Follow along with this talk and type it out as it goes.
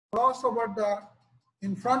cross over the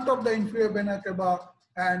in front of the inferior vena cava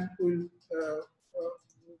and will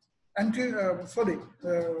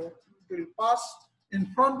will pass in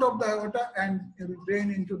front of the aorta and it will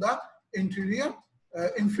drain into the inferior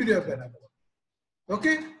vena cava.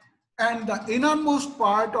 Okay, and the innermost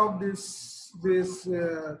part of this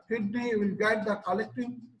kidney will get the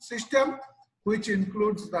collecting system, which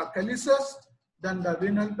includes the calyces, then the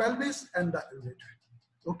renal pelvis and the ureter.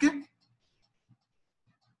 Okay.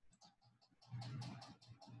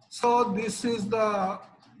 So this is the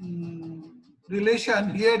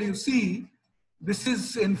relation. Here you see this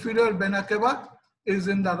is inferior vena cava is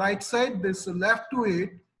in the right side. This left to it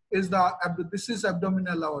is this is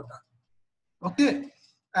abdominal aorta. Okay,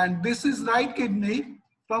 and this is right kidney.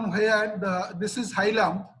 From here this is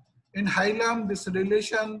hilum. In hilum, this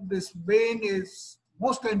relation, this vein is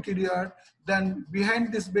most anterior. Then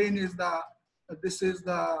behind this vein is this is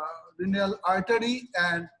the renal artery,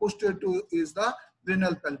 and posterior to is the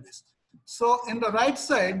renal pelvis. So in the right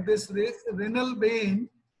side, this renal vein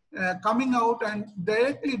coming out and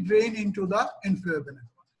directly drain into the inferior vena.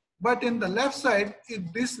 But in the left side,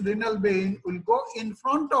 this renal vein will go in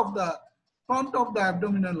front of the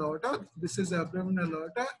abdominal aorta. This is abdominal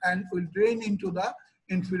aorta and will drain into the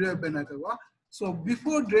inferior vena cava. So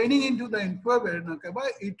before draining into the inferior vena cava,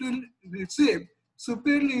 it will receive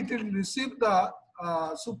superiorly. It will receive the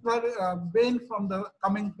vein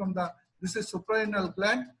coming from the. This is suprarenal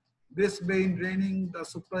gland. This vein draining the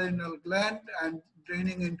suprarenal gland and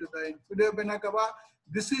draining into the inferior vena cava.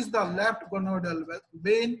 This is the left gonadal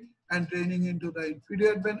vein and draining into the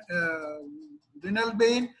inferior renal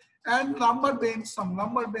vein, and lumbar veins. Some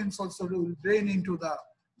lumbar veins also will drain into the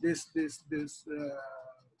this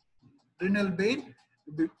renal vein.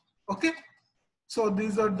 Okay, so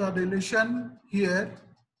these are the relation here.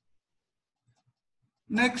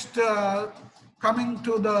 Next, coming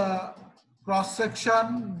to the cross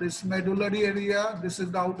section, this medullary area. This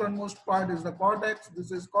is the outermost part is the cortex.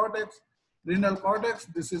 This is cortex, renal cortex.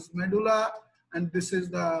 This is medulla, and this is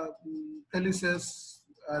the calyces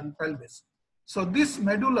and pelvis. So this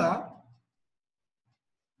medulla.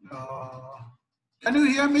 Can you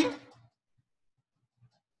hear me?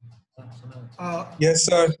 Yes,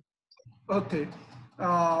 sir. Okay.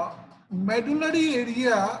 Medullary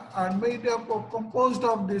area are made up of composed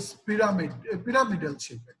of this pyramidal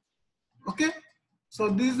shape. Okay. So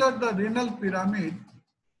these are the renal pyramid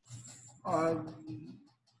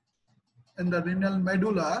in the renal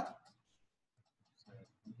medulla.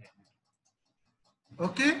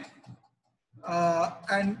 Okay.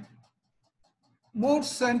 And more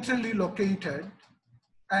centrally located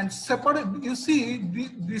and separate. You see,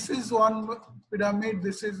 this is one pyramid,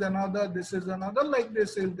 this is another, like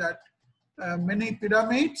this is that many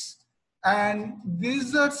pyramids, and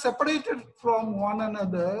these are separated from one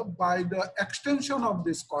another by the extension of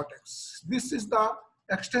this cortex. This is the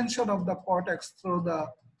extension of the cortex through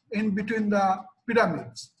in between the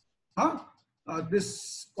pyramids.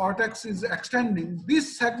 This cortex is extending.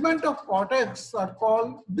 This segment of cortex are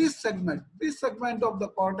called this segment of the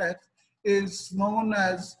cortex is known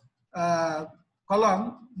as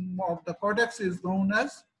column of the cortex is known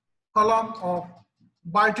as column of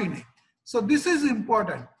Bartini. So this is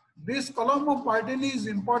important. This column of Bartini is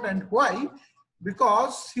important. Why?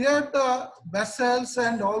 Because here the vessels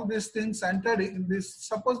and all these things entering this.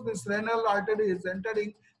 Suppose this renal artery is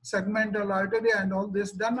entering segmental artery and all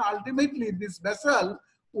this. Then ultimately this vessel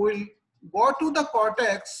will go to the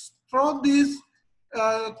cortex through this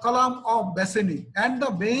column of Bassini, and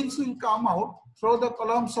the veins will come out through the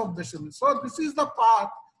columns of Bassini. So this is the path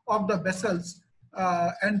of the vessels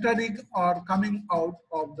entering or coming out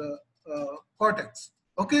of the cortex.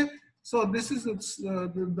 Okay, so this is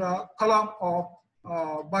the column of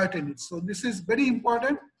Bartini. So this is very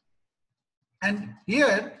important. And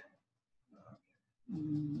here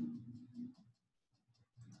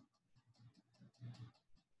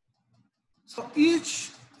so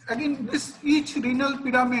each renal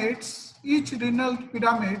pyramids, these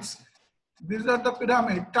are the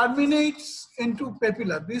pyramid, terminates into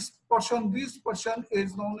papilla. This portion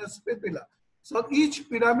is known as papilla. So each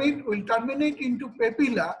pyramid will terminate into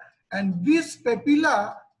papilla, and this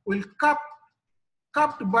papilla will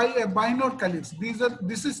cupped by a minor calyx.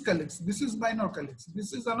 This is calyx, this is minor calyx,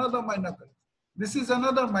 this is another minor calyx, this is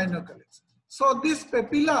another minor calyx. So this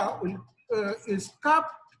papilla is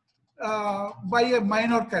cupped by a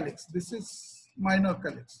minor calyx. This is minor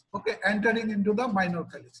calyx. Okay, entering into the minor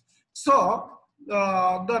calyx. So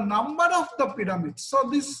the number of the pyramids. So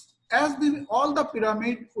this all the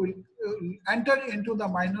pyramid will enter into the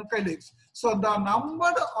minor calyx. So the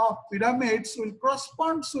number of pyramids will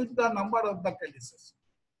correspond with the number of the calyces.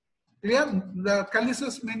 Clear? The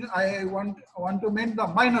calyces mean I want to mean the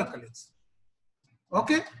minor calyx.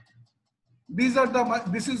 Okay. These are the,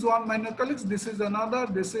 this is one minor calyx, this is another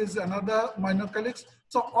minor calyx.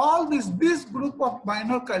 So all this group of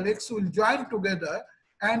minor calyx will join together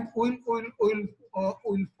and will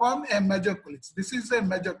form a major calyx. This is a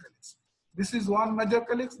major calyx. This is one major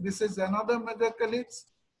calyx, this is another major calyx.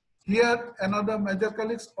 Here another major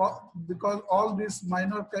calyx, because all these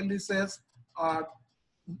minor calyces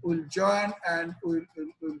will join and will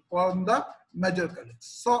form the major calyx.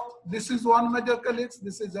 So this is one major calyx,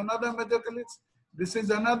 this is another major calyx, this is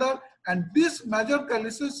another, and these major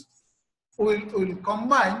calyces will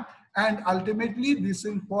combine, and ultimately this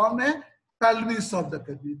will form a pelvis of the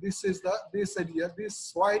kidney. This is this area,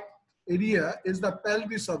 this white area is the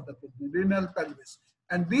pelvis of the kidney, renal pelvis,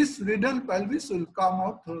 and this renal pelvis will come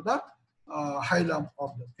out through the hilum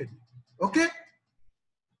of the kidney. Okay.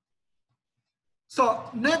 So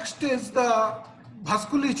next is the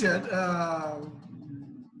vasculature,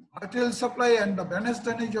 arterial supply and the venous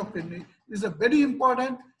drainage of kidney is a very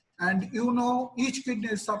important. And you know, each kidney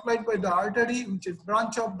is supplied by the artery, which is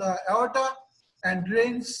branch of the aorta, and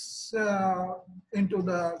drains into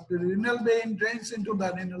the renal vein, drains into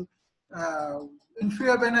the renal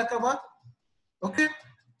inferior vena cava. Okay.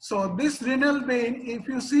 So this renal vein, if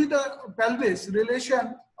you see the pelvis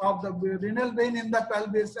relation of the renal vein in the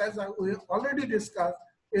pelvis, as we already discussed,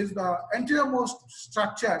 is the anteriormost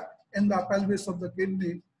structure in the pelvis of the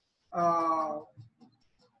kidney.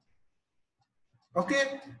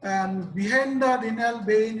 Okay, and behind the renal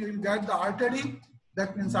vein you will get the artery.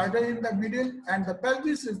 That means artery in the middle, and the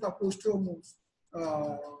pelvis is the posteriormost,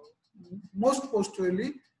 most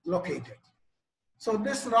posteriorly located. So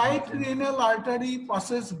this right renal artery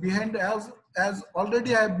passes behind, as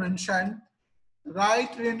already I have mentioned. Right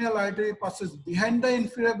renal artery passes behind the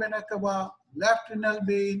inferior vena cava, left renal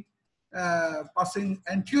vein passing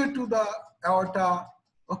anterior to the aorta.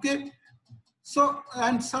 Okay. So,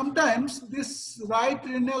 and sometimes this right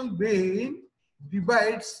renal vein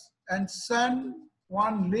divides and send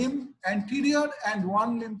one limb anterior and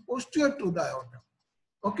one limb posterior to the aorta.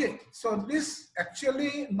 Okay, so this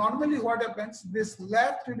actually, normally what happens, this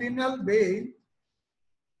left renal vein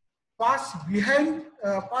pass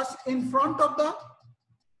in front of the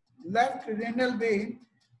left renal vein,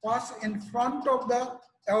 pass in front of the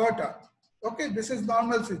aorta. Okay, this is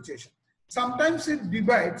normal situation. Sometimes it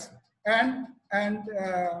divides, and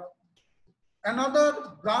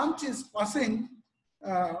another branch is passing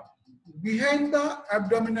behind the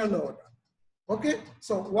abdominal aorta. Okay,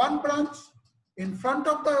 so one branch in front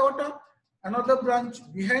of the aorta, another branch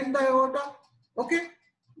behind the aorta. Okay,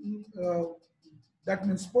 that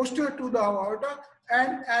means posterior to the aorta,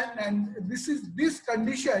 and this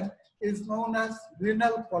condition is known as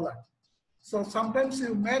renal colon. So sometimes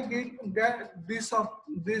you may get this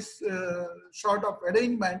sort of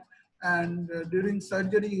arrangement, and during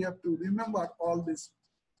surgery you have to remember all these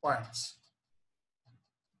points.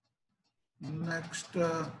 Next.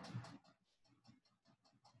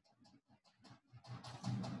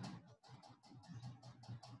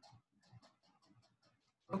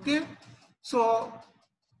 Okay, so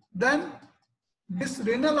then this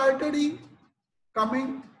renal artery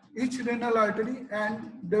coming, each renal artery,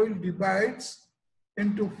 and they will divide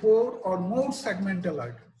into 4 or more segmental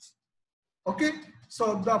arteries. Okay,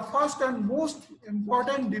 so the first and most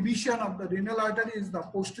important division of the renal artery is the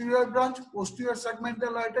posterior branch, posterior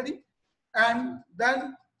segmental artery, and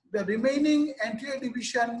then the remaining anterior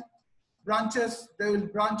division branches, they will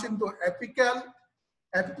branch into apical.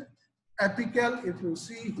 Apical, if you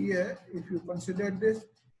see here, if you consider this,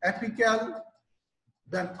 apical,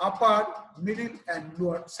 then upper, middle, and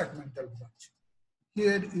lower segmental branch.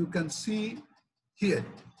 Here you can see here.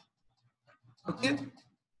 Okay,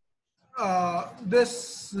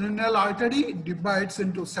 this renal artery divides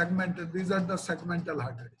into segmental. These are the segmental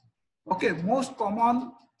artery. Okay, most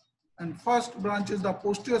common and first branch is the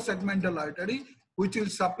posterior segmental artery, which will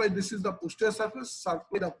supply. This is the posterior surface,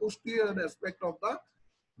 supply the posterior aspect of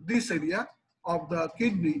this area of the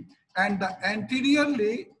kidney, and the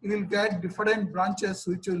anteriorly you will get different branches,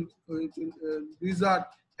 which will these are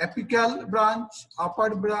apical branch,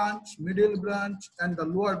 upper branch, middle branch, and the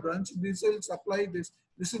lower branch. This will supply this.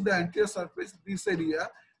 This is the anterior surface, this area,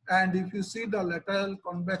 and if you see the lateral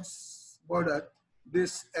convex border,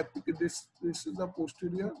 this is the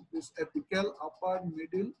posterior, this apical, upper,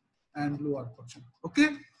 middle, and lower portion.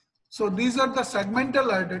 Okay. So these are the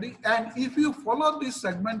segmental artery, and if you follow this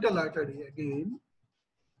segmental artery again,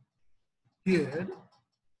 here,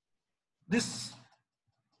 this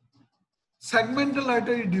segmental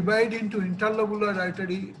artery divide into interlobular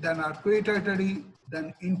artery, then arcuate artery,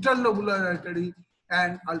 then interlobular artery,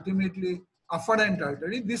 and ultimately afferent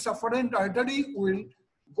artery. This afferent artery will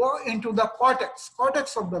go into the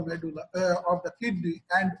cortex of the medulla of the kidney,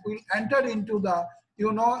 and will enter into the,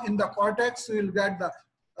 you know, in the cortex we will get the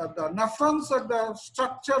nephrons are the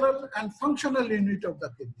structural and functional unit of the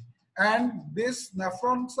kidney, and these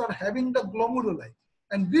nephrons are having the glomeruli,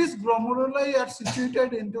 and these glomeruli are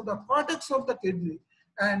situated into the cortex of the kidney,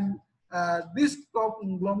 and these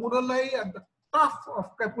glomeruli are the top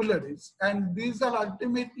of capillaries, and these are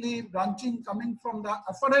ultimately branching coming from the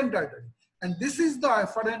afferent artery, and this is the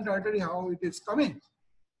afferent artery how it is coming,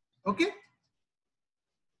 okay,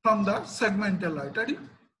 from the segmental artery,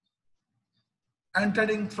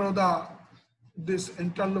 entering through the this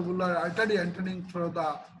interlobular artery, entering through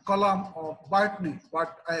the column of Bartney,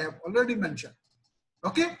 what I have already mentioned.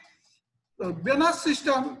 Okay, so venous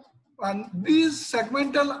system, and these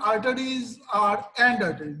segmental arteries are end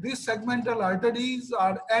arteries. These segmental arteries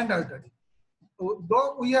are end artery.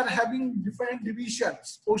 Though we are having different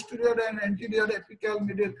divisions, posterior and anterior, apical,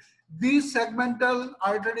 middle, these segmental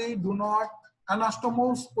arteries do not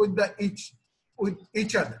anastomose with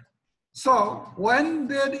each other. So when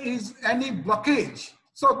there is any blockage,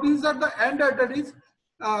 so these are the end arteries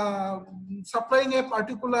supplying a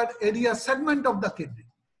particular area segment of the kidney.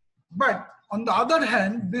 But on the other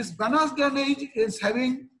hand, this venous drainage is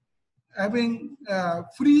having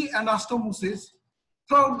free anastomosis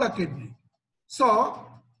throughout the kidney. So,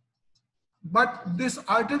 but this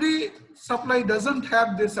artery supply doesn't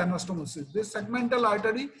have this anastomosis. This segmental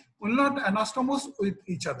artery will not anastomose with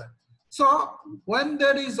each other. So when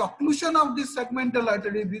there is occlusion of this segmental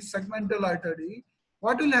artery,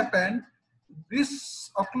 what will happen?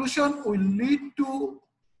 This occlusion will lead to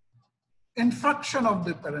infarction of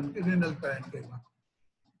the renal parenchyma.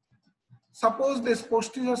 Suppose this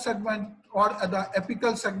posterior segment or the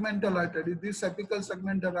apical segmental artery, this apical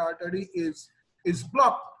segmental artery is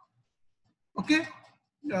blocked. Okay,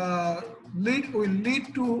 will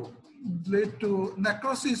lead to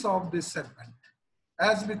necrosis of this segment,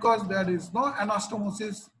 as because there is no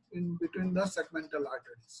anastomosis in between the segmental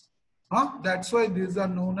arteries. That's why these are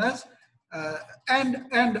known as end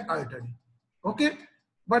artery. Okay,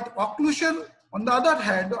 but occlusion, on the other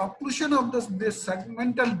hand, occlusion of this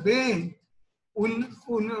segmental vein will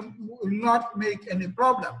not make any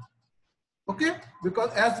problem. Okay,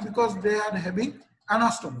 because they are having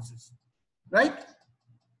anastomosis, right?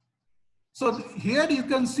 So here you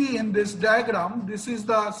can see in this diagram, this is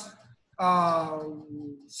the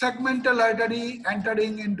segmental artery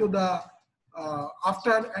entering into the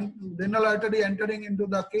after renal artery entering into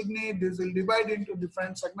the kidney. This will divide into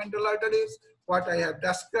different segmental arteries, what I have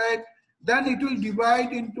described. Then it will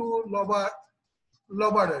divide into lobar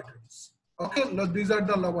arteries. Okay, these are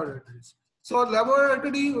the lobar arteries. So lobar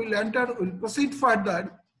artery will proceed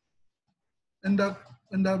further in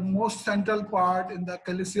the most central part in the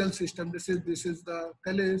calyceal system. This is the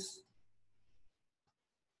calyce.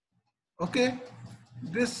 Okay,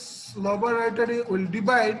 this lobar artery will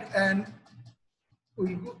divide and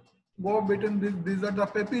will go between these are the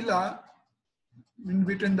papilla in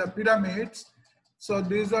between the pyramids. So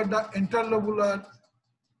these are the interlobar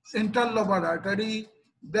artery.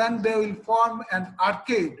 Then they will form an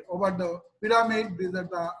arcade over the pyramid. These are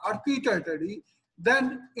the arcade artery.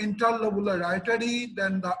 Then interlobular artery.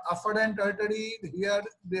 Then the afferent artery. Here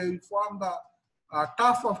they will form the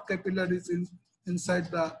tuft of capillaries inside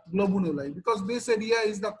the glomeruli, because this area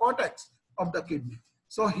is the cortex of the kidney.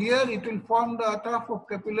 So here it will form the tuft of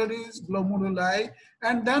capillaries, glomeruli,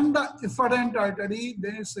 and then the efferent artery.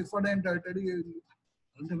 This efferent artery will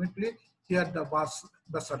ultimately here the vas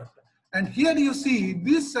ducta. And here you see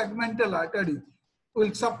this segmental artery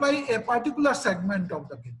will supply a particular segment of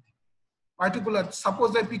the kidney.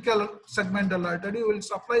 Suppose apical segmental artery will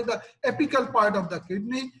supply the apical part of the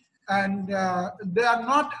kidney, and they are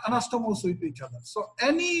not anastomosed with each other. So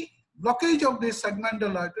any blockage of this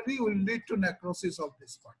segmental artery will lead to necrosis of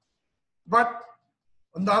this part. But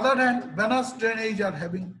on the other hand, venous drainage are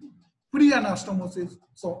having free anastomosis.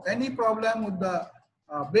 So any problem with the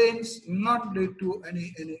veins will not lead to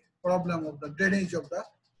any problem of the drainage of the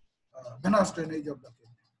venous drainage of the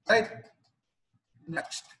kidney. Right?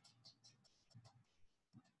 Next.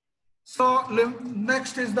 So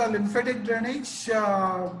next is the lymphatic drainage.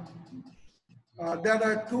 There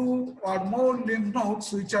are 2 or more lymph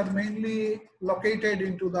nodes which are mainly located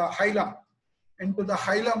into the hilum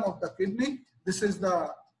of the kidney. This is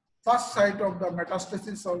the first site of the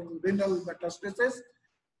metastasis or renal metastasis.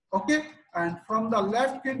 Okay, and from the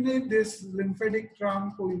left kidney, this lymphatic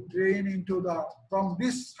trunk will drain into from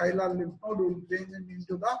this hilar lymph node will drain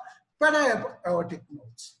into the para-aortic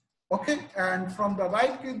nodes. Okay, and from the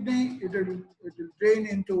right kidney, it will drain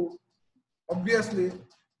into, obviously,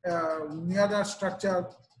 nearer structure.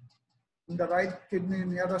 In the right kidney,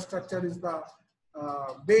 nearer structure is the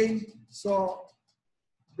vein. So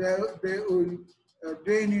they will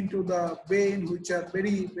drain into the vein, which are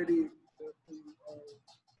very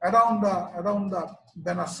around the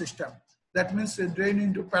venous system. That means they drain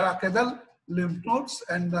into paracaval lymph nodes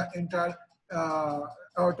and the entire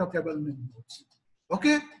aortocaval lymph nodes.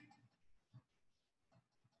 Okay.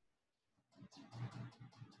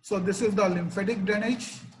 So this is the lymphatic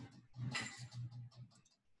drainage.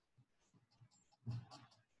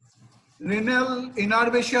 Renal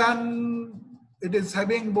innervation, it is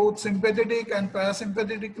having both sympathetic and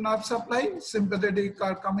parasympathetic nerve supply. Sympathetic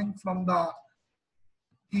are coming from the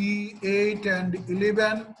T8 and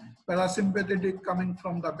 11, parasympathetic coming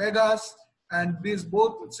from the vagus, and these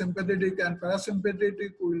both sympathetic and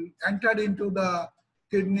parasympathetic will enter into the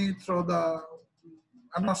kidney through the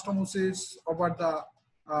anastomosis over the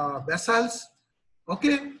vessels.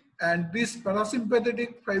 Okay, and these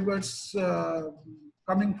parasympathetic fibers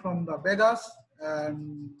coming from the vagus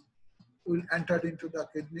and will enter into the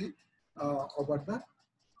kidney over the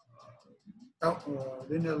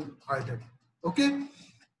renal artery. Okay,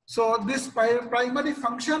 so this primary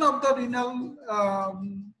function of the renal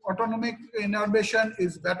autonomic innervation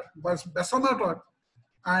is vasomotor,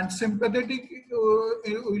 and sympathetic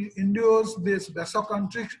will induce this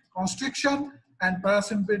vasoconstriction, and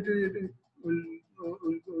parasympathetic will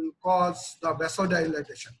cause the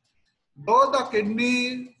vasodilation. Though the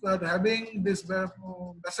kidney are having this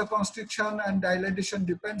vasoconstriction and dilatation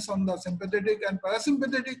depends on the sympathetic and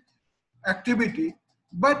parasympathetic activity,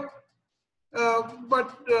 but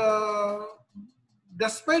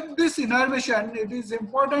despite this innervation, it is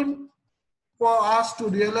important for us to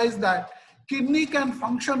realize that kidney can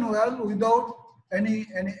function well without any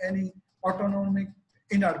autonomic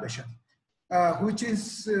innervation, which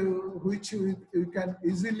we can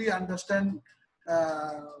easily understand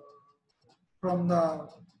from the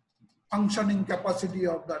functioning capacity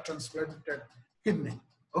of the transplanted kidney,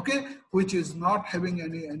 okay, which is not having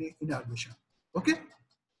any innervation. Okay,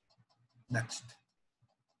 next.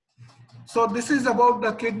 So this is about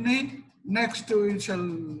the kidney. Next we shall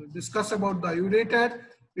discuss about the ureter.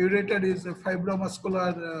 Ureter is a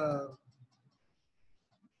fibromuscular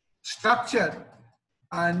structure,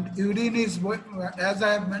 and urine is, as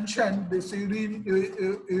I have mentioned, this urine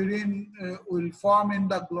will form in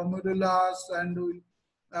the glomerulus and will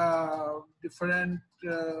different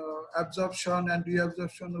absorption and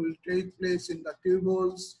reabsorption will take place in the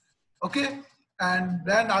tubules. Okay, and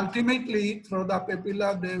then ultimately through the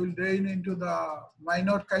papilla they will drain into the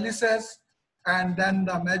minor calyces, and then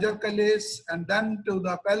the major calyx, and then to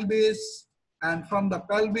the pelvis, and from the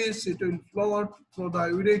pelvis it will flow through the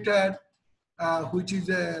ureter, which is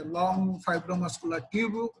a long fibromuscular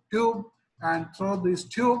tube, and through this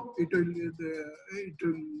tube it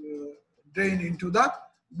will drain into the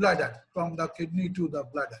bladder, from the kidney to the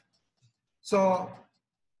bladder. So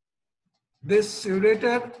this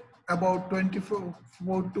ureter about 24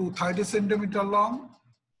 to 30 centimeter long,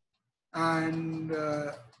 and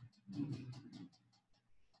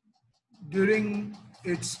during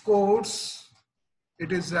its course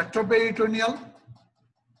it is retroperitoneal,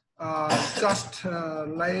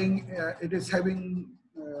 it is having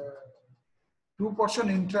two portion,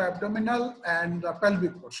 intra-abdominal and the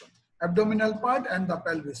pelvic portion, abdominal part and the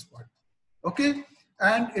pelvis part. Okay,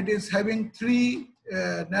 and it is having three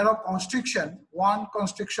narrow constriction, one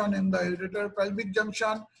constriction in the ureter pelvic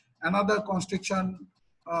junction, another constriction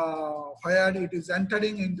where it is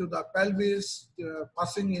entering into the pelvis,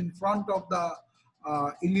 passing in front of the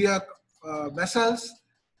iliac vessels,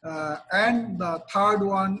 and the third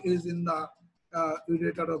one is in the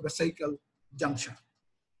ureterovesical junction.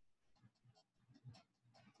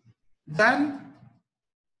 Then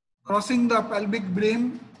crossing the pelvic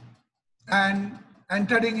brim and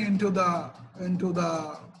entering into the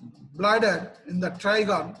bladder in the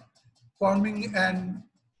trigon, forming an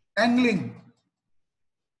angling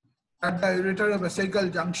at the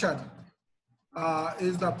ureterovesical junction,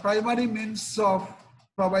 is the primary means of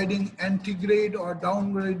providing antegrade or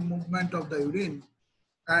downgrade movement of the urine,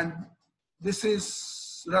 and this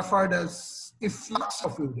is referred as efflux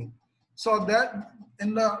of urine. So that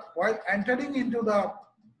while entering into the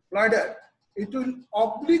bladder, it will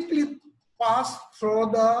obliquely pass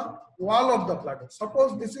through the wall of the bladder.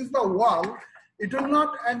 Suppose this is the wall, it will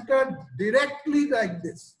not enter directly like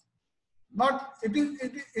this. It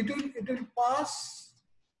will pass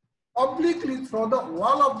obliquely through the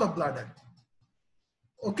wall of the bladder.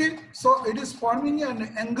 Okay, so it is forming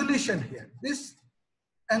an angulation here. This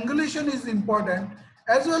angulation is important,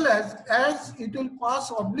 as well as it will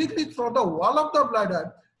pass obliquely through the wall of the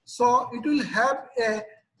bladder. So it will have a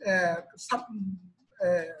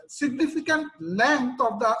significant length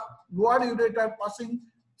of the lower ureter passing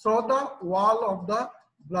through the wall of the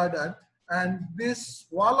bladder, and this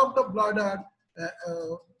wall of the bladder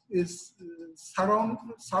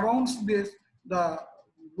surrounds the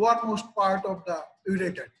lowermost part of the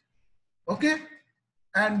ureter. Okay,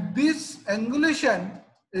 and this angulation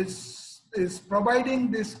is providing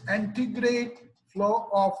this antegrade flow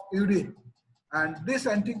of urine. And this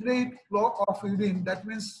antegrade flow of urine, that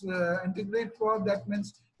means antegrade flow, that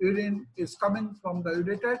means urine is coming from the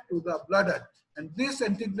ureter to the bladder. And this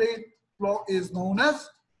antegrade flow is known as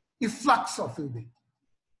efflux of urine.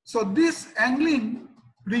 So this angling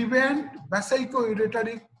prevent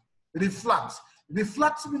vesico-ureteric reflux.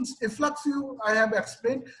 Reflux means efflux, I have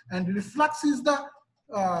explained, and reflux is the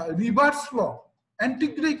reverse flow,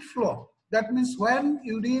 antegrade flow. That means when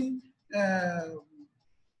urine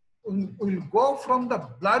will go from the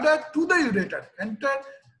bladder to the ureter,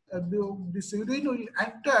 this urine will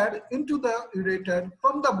enter into the ureter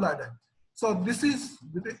from the bladder. So this is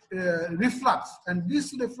reflux, and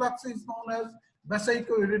this reflux is known as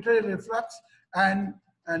vesico-ureteric reflux, and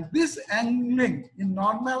this angling, in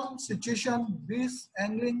normal situation, this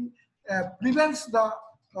angling prevents the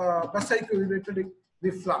vesico-ureteric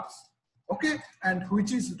reflux, okay, and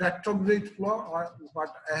which is retrograde flow, or what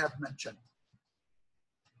I have mentioned.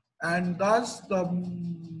 And thus the,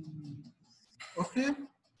 okay,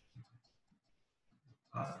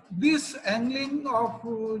 this angling of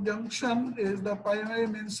junction is the primary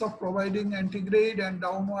means of providing antegrade and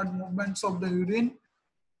downward movements of the urine.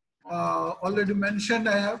 Already mentioned,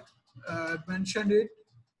 I have mentioned it.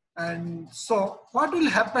 And so what will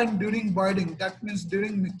happen during voiding? That means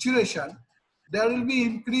during maturation, there will be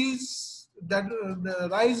increase, that the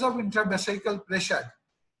rise of intravesical pressure.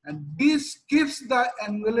 And this keeps the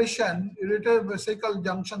angulation, ureter-vesical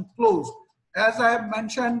junction closed. As I have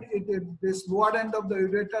mentioned, this lower end of the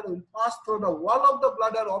ureter will pass through the wall of the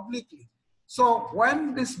bladder obliquely. So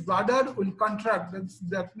when this bladder will contract,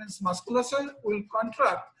 that means musculature will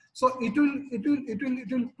contract. So it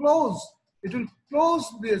will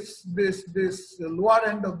close this lower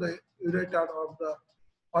end of the ureter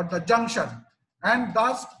or the junction, and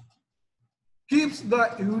thus keeps the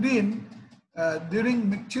urine during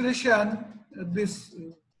maturation.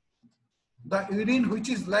 The urine which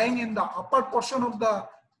is lying in the upper portion of the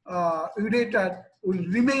ureter will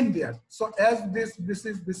remain there. So as this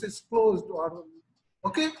is closed, or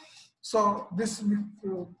okay. So this,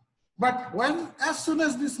 but as soon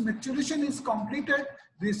as this maturation is completed,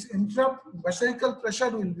 this intravesical pressure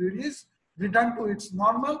will return to its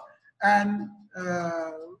normal, and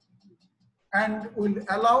will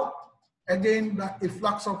allow again the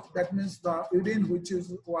efflux of, that means the urine which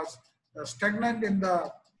was stagnant in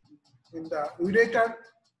the ureter,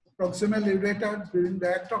 proximal ureter, during the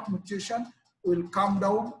act of maturation will come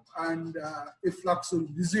down, and efflux will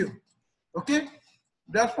resume. Okay.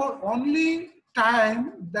 Therefore, only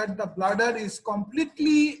time that the bladder is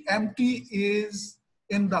completely empty is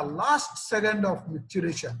in the last second of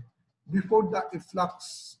maturation, before the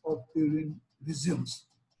efflux of urine resumes.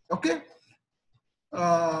 Okay.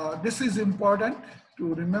 This is important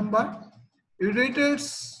to remember.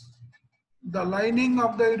 Ureters, the lining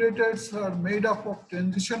of the ureters are made up of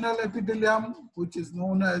transitional epithelium, which is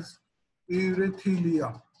known as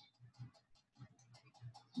urothelium.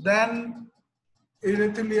 Then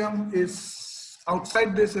urothelium is,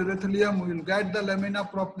 outside this urothelium we will get the lamina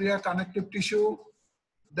propria connective tissue.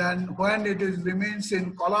 Then when it remains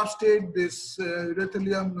in collapse state, this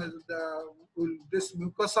urothelium, this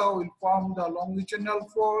mucosa will form the longitudinal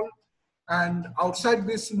fold, and outside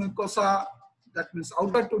this mucosa, that means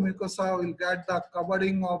outer to mucosa, will get the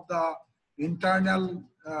covering of the internal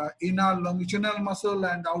inner longitudinal muscle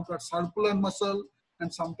and outer circular muscle,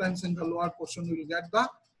 and sometimes in the lower portion we will get the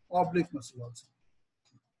oblique muscle also.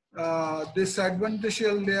 This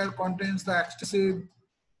adventitial layer contains the extensive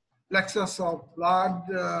plexus of blood,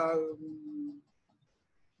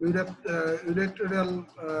 ureteral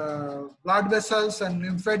blood vessels and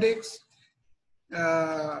lymphatics.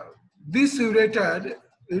 This ureter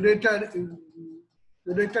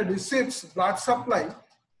receives blood supply.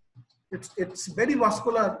 It's very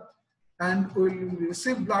vascular and will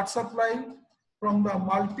receive blood supply from the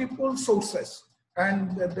multiple sources.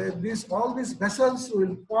 And all these vessels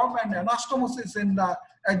will form an anastomosis in the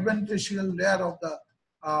adventitial layer of the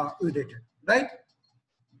ureter, right?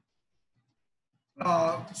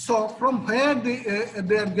 So from where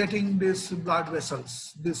they are getting these blood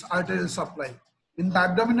vessels, this arterial supply. In the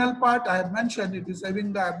abdominal part, I have mentioned it is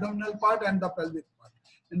having the abdominal part and the pelvic part.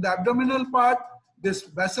 In the abdominal part, these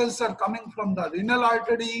vessels are coming from the renal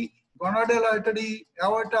artery, gonadal artery,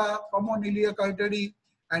 aorta, common iliac artery,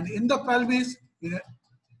 and in the pelvis,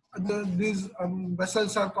 these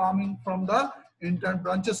vessels are coming from the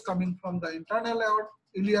branches coming from the internal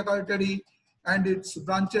iliac artery and its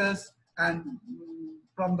branches, and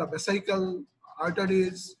from the vesical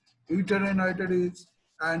arteries, uterine arteries,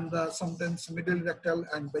 and sometimes middle rectal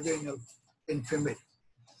and vaginal in female.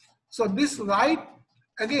 So this right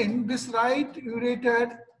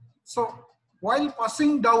ureter, so while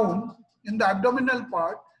passing down in the abdominal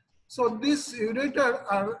part, so this ureter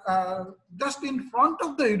are just in front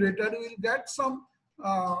of the ureter, will get some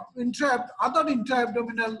other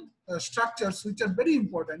intra-abdominal structures which are very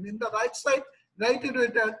important. In the right side, right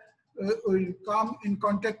ureter will come in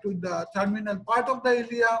contact with the terminal part of the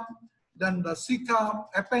ileum, then the cecum,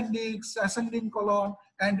 appendix, ascending colon,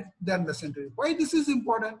 and then mesentery. Why this is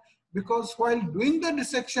important? Because while doing the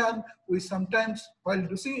dissection, we sometimes, while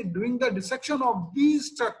doing the dissection of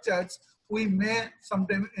these structures, we may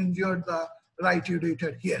sometimes injure the right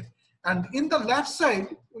ureter here. And in the left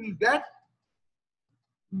side, we'll get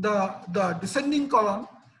the descending colon,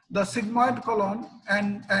 the sigmoid colon,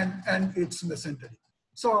 and its mesentery.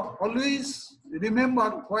 So always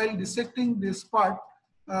remember while dissecting this part,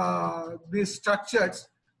 these structures,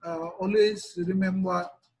 always remember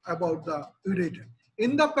about the ureter.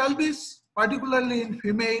 In the pelvis, particularly in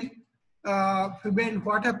female,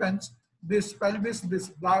 what happens? This pelvis, this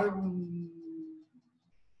blood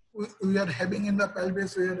we are having in the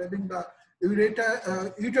pelvis, we are having the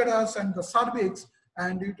uterus and the cervix,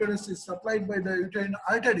 and uterus is supplied by the uterine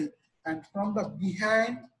artery, and from the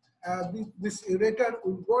behind, this ureter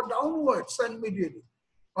will go downwards and medially,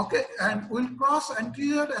 okay, and will cross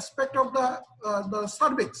anterior aspect of the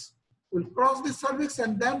cervix. Will cross the cervix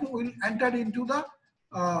and then will enter into the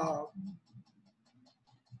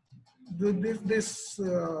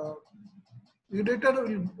ureter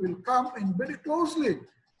will come in very closely,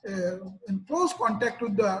 in close contact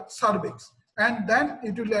with the cervix, and then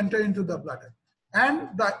it will enter into the bladder. And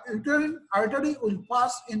the uterine artery will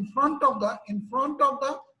pass in front of the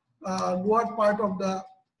lower part of the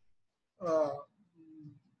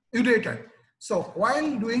ureter. So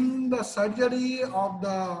while doing the surgery of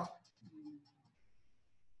the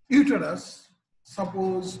uterus,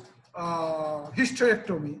 suppose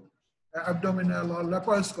hysterectomy, abdominal or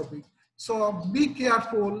laparoscopy, so be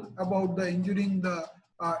careful about the injuring the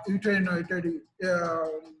uterine artery,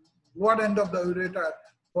 lower end of the ureter,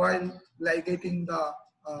 while ligating the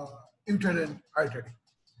uterine artery.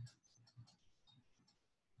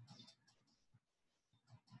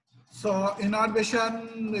 So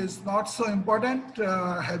innervation is not so important,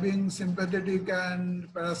 having sympathetic and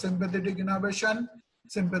parasympathetic innervation.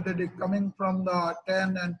 Sympathetic coming from the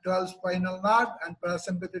 10 and 12 spinal nerve, and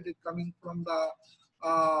parasympathetic coming from the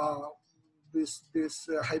this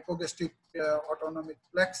hypogastric autonomic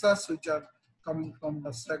plexus, which are coming from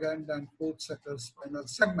the second and fourth sector spinal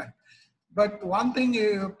segment. But one thing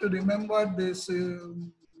you have to remember, this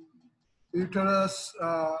uterus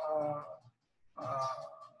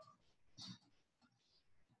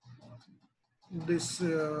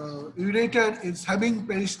ureter is having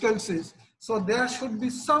peristalsis, so there should be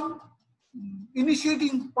some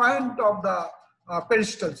initiating point of the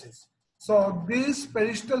peristalsis. So this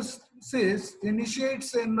peristalsis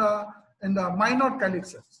initiates in the minor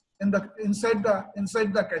calyxes, inside the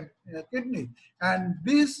kidney, and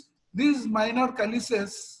these minor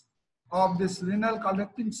calyces of this renal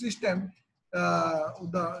collecting system,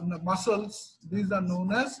 the muscles, these are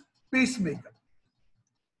known as pacemaker.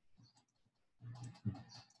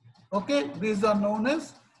 Okay, these are known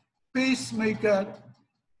as pacemaker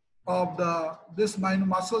of this minor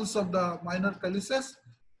muscles of the minor calyces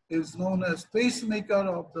is known as pacemaker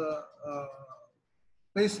of the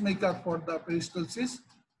pacemaker for the peristalsis,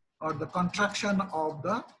 or the contraction of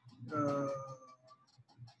the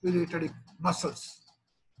ureteric muscles,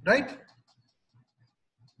 right?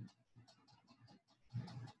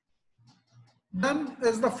 Then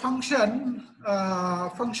is the function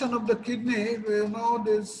of the kidney. We know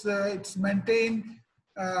this, it's maintained,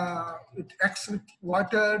 it acts with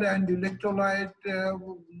water and electrolyte,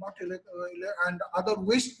 and other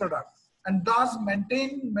waste products, and thus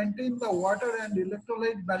maintain the water and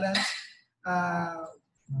electrolyte balance,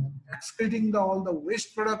 excreting all the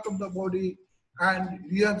waste product of the body, and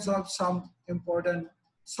reabsorb some important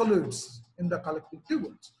solids in the collecting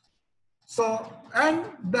tubules. So, and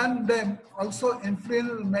then they also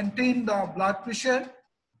maintain the blood pressure,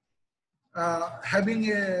 having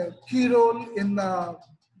a key role in the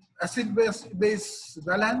acid-base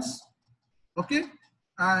balance, okay?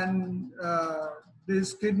 And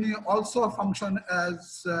this kidney also function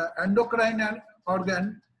as endocrine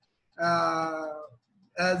organ,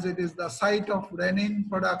 as it is the site of renin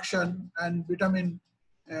production and vitamin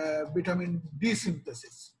D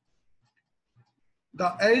synthesis. The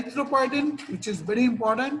erythropoietin, which is very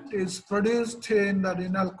important, is produced in the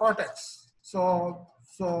renal cortex. So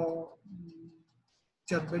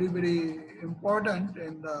which are very, very important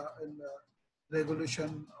in the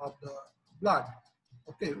regulation of the blood,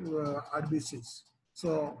 okay, RBCs.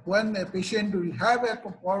 So when a patient will have a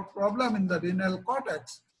problem in the renal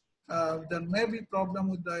cortex, there may be problem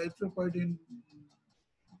with the erythropoietin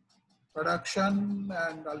production,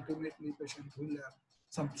 and ultimately patient will have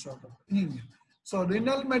some sort of anemia. So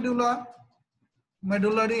renal medulla,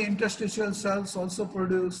 medullary interstitial cells also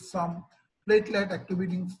produce some platelet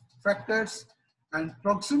activating factors, and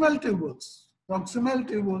proximal tubules. Proximal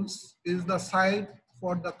tubules is the site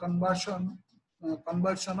for the conversion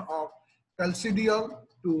of calcidiol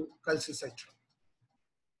to calcicytral.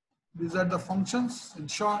 These are the functions in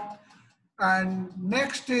short. And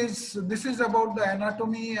next is, this is about the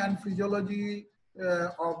anatomy and physiology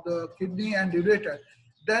of the kidney and ureter.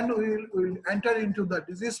 Then we'll enter into the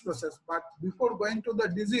disease process. But before going to the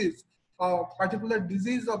disease, particular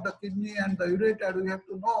disease of the kidney and the ureter, we have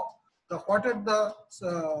to know what are the,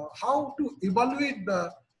 how to evaluate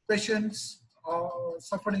the patients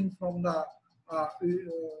suffering from the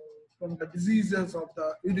diseases of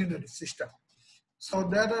the urinary system. So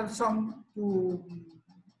there are some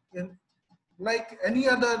like any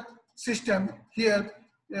other system here,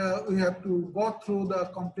 we have to go through the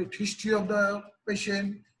complete history of the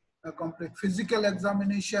patient, a complete physical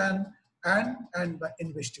examination, and the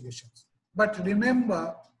investigations. But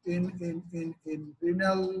remember, in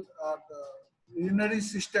renal the urinary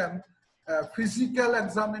system, physical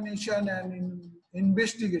examination and in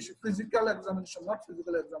investigation, physical examination, not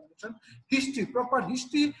physical examination, history, proper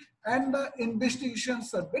history, and the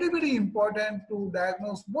investigations are very, very important to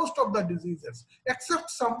diagnose most of the diseases, except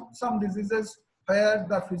some diseases where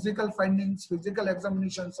the physical findings, physical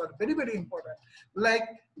examinations are very, very important, like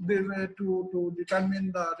to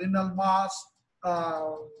determine the renal mass,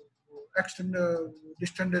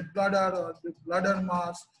 distended bladder or the bladder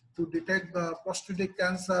mass, to detect the prostatic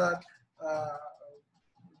cancer.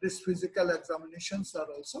 These physical examinations are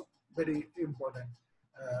also very important.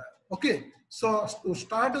 Okay, so to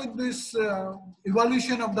start with this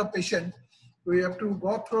evaluation of the patient, we have to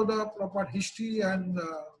go through the proper history and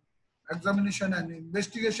examination and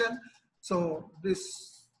investigation. So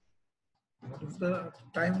this, what is the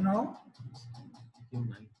time now?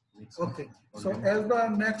 Okay, so as the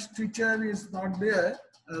next teacher is not there,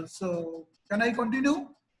 so can I continue?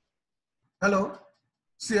 Hello,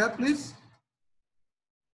 Sia, please.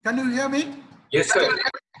 Can you hear me? Yes, sir.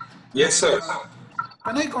 Yes, sir.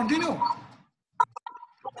 Can I continue?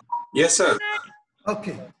 Yes, sir.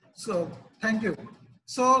 Okay, so thank you.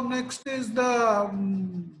 So next is the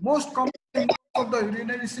most common thing of the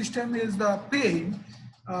urinary system is the pain.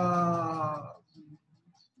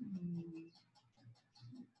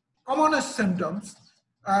 Commonest symptoms,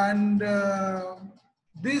 and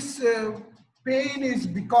this pain is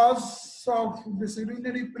because of this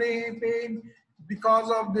urinary pain, because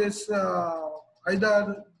of this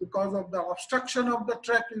either because of the obstruction of the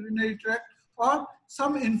tract, urinary tract, or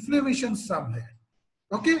some inflammation somewhere.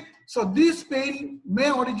 Okay, so this pain may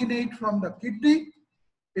originate from the kidney.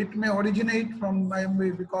 It may originate from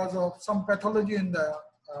maybe because of some pathology in the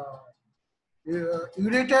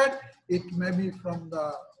ureter. It may be from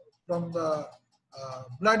the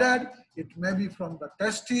bladder. It may be from the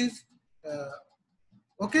testes.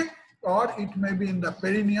 Okay, or it may be in the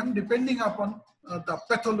perineum, depending upon the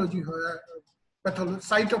pathology,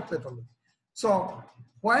 site of pathology. So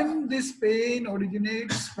when this pain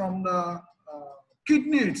originates from the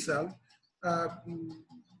kidney itself,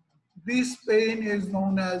 this pain is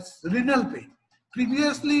known as renal pain.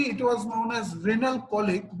 Previously, it was known as renal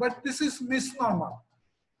colic, but this is misnomer,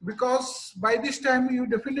 because by this time you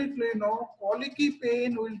definitely know colicky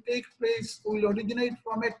pain will take place, will originate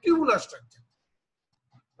from a tubular structure.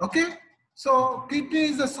 Okay, so kidney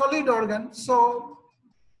is a solid organ, so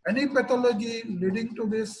any pathology leading to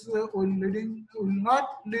this will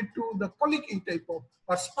not lead to the colicky type of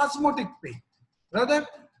or spasmodic pain. Rather,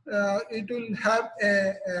 it will have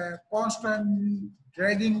a constant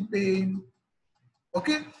dragging pain,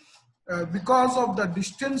 okay, because of the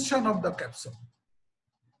distension of the capsule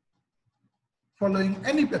following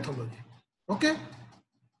any pathology, okay,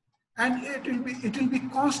 and it will be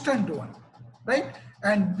constant one, right?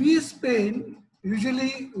 And this pain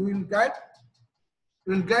usually will get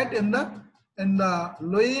you will get in the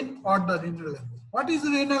loin or the renal angle. What is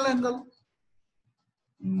renal angle?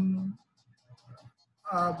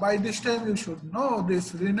 By this time you should know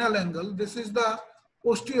this renal angle. This is the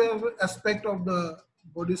posterior aspect of the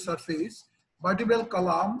body surface. Vertebral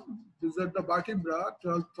column, these are the vertebra,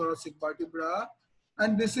 12th thoracic vertebra,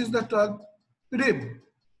 and this is the 12th rib,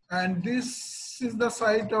 and this is the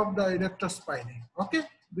site of the erector spinae. Okay,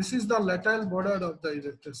 this is the lateral border of the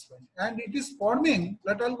erector spinae, and it is forming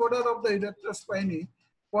lateral border of the erector spinae,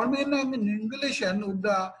 forming an angulation with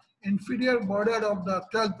the inferior border of the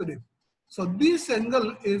 12th rib. So this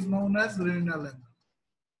angle is known as renal angle,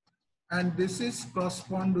 and this is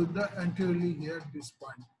correspond with the anteriorly here this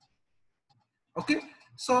point. Okay,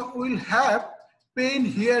 so we'll have pain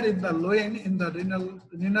here in the loin, in the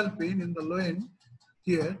renal pain in the loin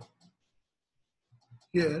here,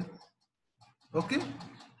 okay,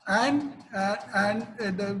 and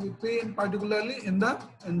the pain particularly in the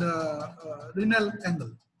renal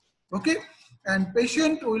angle, okay, and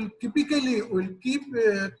patient will typically keep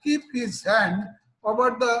his hand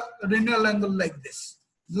over the renal angle like this.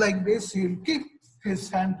 He will keep his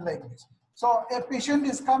hand like this. So a patient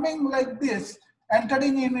is coming like this,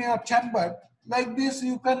 entering in your chamber like this.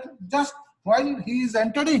 You can just, while he is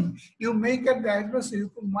entering, you make a diagnosis.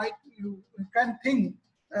 You can think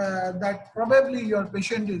that probably your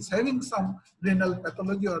patient is having some renal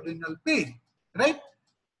pathology or renal pain, right?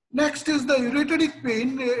 Next is the ureteric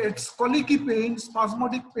pain. It's colicky pain,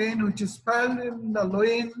 spasmodic pain, which is felt in the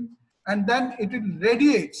loin, and then it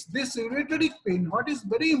radiates. This ureteric pain, what is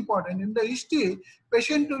very important in the history,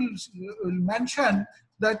 patient will mention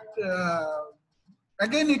that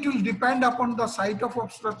again it will depend upon the site of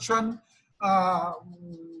obstruction.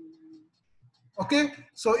 Okay,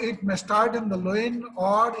 so it may start in the loin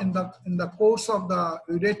or in the course of the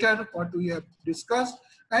ureter, what we have discussed,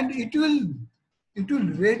 and it will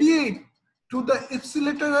radiate to the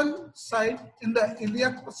ipsilateral side in the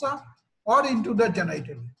iliac fossa or into the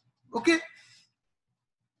genitalia. Okay,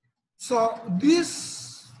 so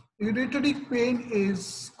this ureteric pain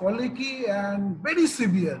is colicky and very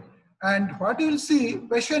severe, and what you will see,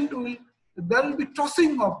 there will be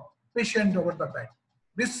tossing of patient over the bed.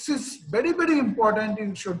 This is very, very important.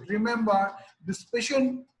 You should remember this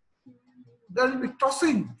patient, there will be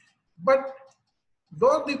tossing, but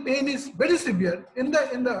though the pain is very severe,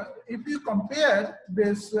 if you compare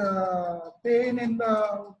this pain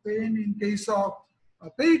in case of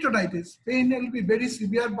peritonitis, pain will be very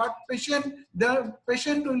severe, but the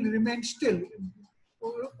patient will remain still,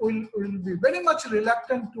 will be very much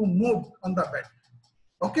reluctant to move on the bed.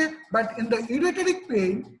 Okay, but in the ureteric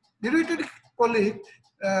pain, ureteric colic,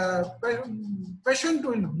 patient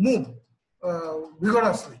will move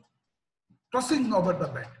vigorously, tossing over the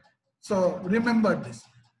bed. So remember this.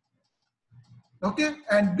 Okay,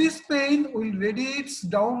 and this pain will radiates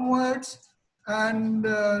downwards and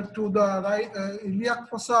to the right iliac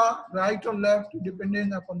fossa, right or left,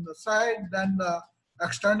 depending upon the side, then the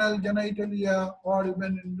external genitalia, or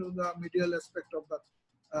even into the medial aspect of the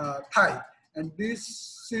thigh. And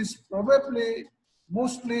this is probably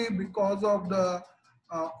mostly because of the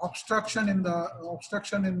obstruction in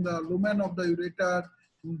the lumen of the ureter.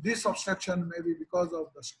 This obstruction may be because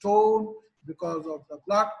of the stone, because of the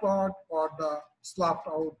blood clot, or the sloughed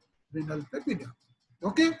out renal papilla.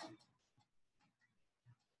 Okay.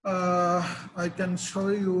 I can show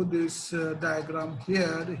you this diagram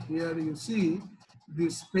here. Here you see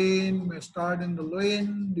this pain may start in the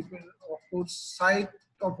loin. Of course, site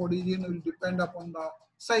of origin will depend upon the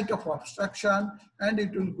site of obstruction, and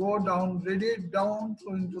it will go down, radiate down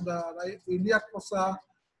into the right iliac fossa,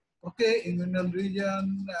 okay, inguinal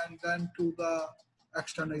region, and then to the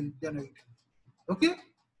external genitalia. Okay.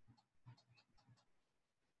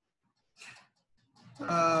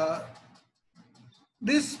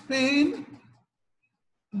 This pain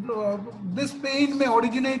may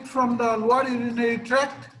originate from the lower urinary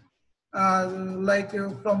tract,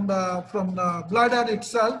 from the bladder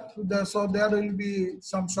itself. So there will be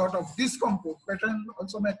some sort of discomfort. Patient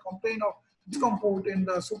also may complain of discomfort in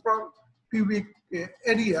the suprapubic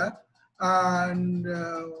area, and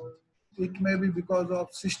it may be because of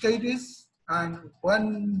cystitis. And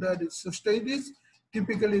when there is cystitis,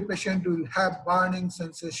 typically patient will have burning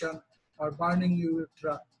sensation or burning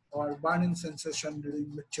urethra or burning sensation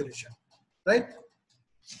during maturation, right?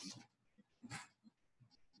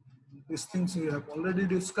 These things we have already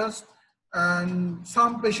discussed. And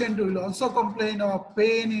some patient will also complain of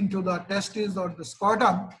pain into the testes or the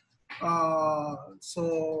scrotum.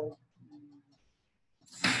 So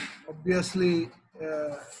obviously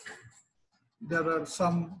there are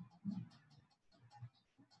some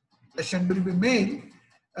patient will be male,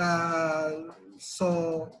 so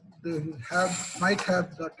they might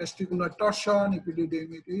have the testicular torsion,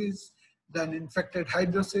 epididymitis, then infected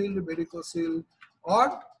hydrocele, varicocele, or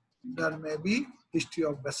there may be history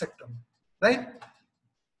of vasectomy, right?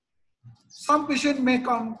 Some patient may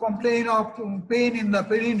complain of pain in the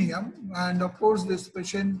perineum, and of course this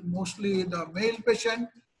patient, mostly the male patient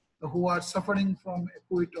who are suffering from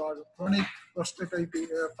acute or chronic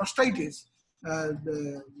prostatitis,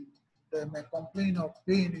 they may complain of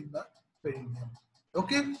pain in the perineum.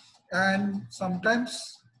 Okay, and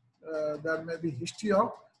sometimes there may be history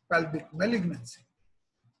of pelvic malignancy.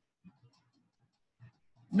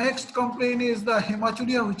 Next complaint is the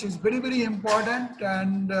hematuria, which is very, very important.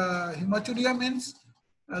 And hematuria means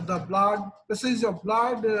the blood, passage of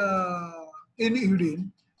blood in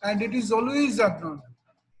urine, and it is always abnormal.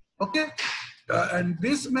 Okay, and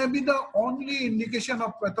this may be the only indication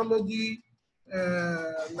of pathology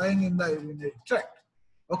lying in the urinary tract.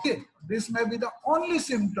 Okay, this may be the only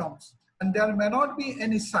symptoms, and there may not be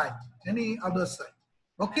any sign, any other sign.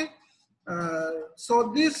 Okay.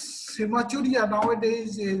 So this hematuria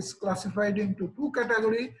nowadays is classified into two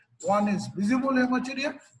categories. One is visible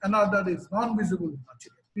hematuria, another is non-visible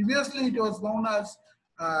hematuria. Previously it was known as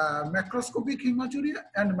macroscopic hematuria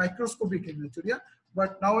and microscopic hematuria,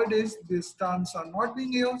 but nowadays these terms are not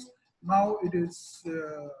being used. Now it is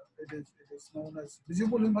known as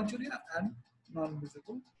visible hematuria and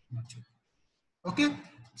non-visible hematuria. Okay,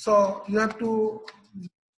 so you have to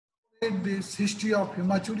this history of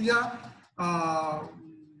hematuria,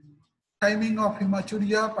 timing of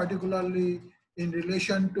hematuria, particularly in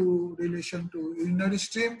relation to urinary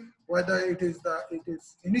stream, whether it is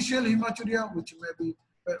initial hematuria, which may be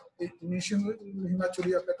initial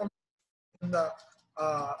hematuria in the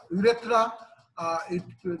urethra. The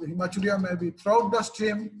hematuria may be throughout the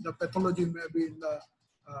stream. The pathology may be in the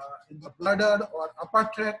bladder or upper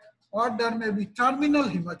tract, or there may be terminal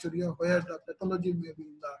hematuria where the pathology may be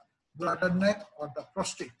in the bladder neck or the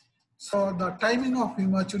prostate. So the timing of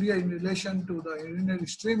hematuria in relation to the urinary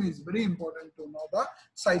stream is very important to know the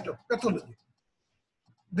site of pathology.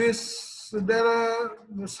 There are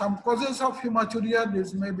some causes of hematuria.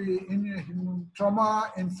 This may be in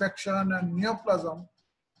trauma, infection, and neoplasm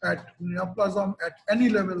at any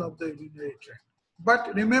level of the urinary tract.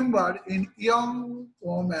 But remember, in young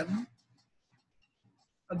women,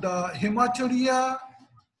 the hematuria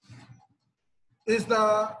is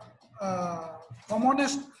the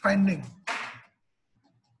commonest finding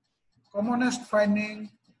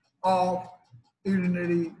of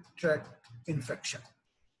urinary tract infection.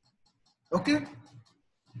 Okay,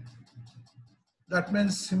 that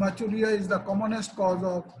means hematuria is the commonest cause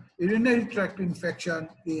of urinary tract infection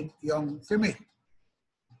in young female.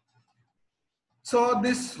 So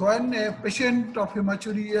this, when a patient of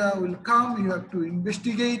hematuria will come, you have to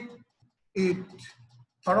investigate it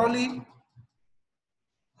thoroughly.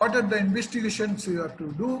 What are the investigations you have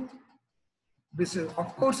to do? This is,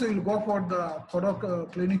 of course, you will go for the thorough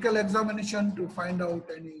clinical examination to find out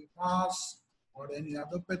any mass or any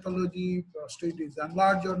other pathology, prostate is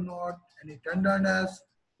enlarged or not, any tenderness,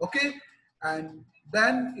 okay? And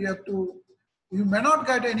then you may not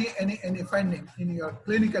get any finding in your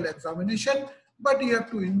clinical examination, but you have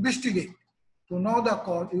to investigate to know the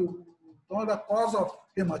cause of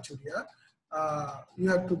hematuria. You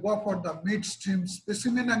have to go for the midstream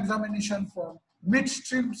specimen examination. For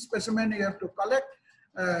midstream specimen, you have to collect,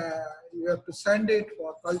 you have to send it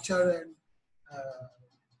for culture and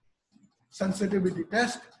sensitivity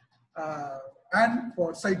test, and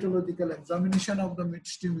for cytological examination of the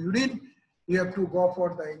midstream urine, you have to go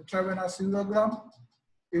for the intravenous urogram,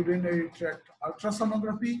 urinary tract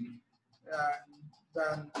ultrasonography,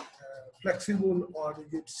 then flexible or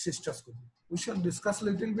rigid cystoscopy. We shall discuss a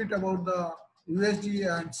little bit about the USG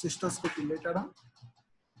and cystoscopy later on.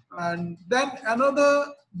 And then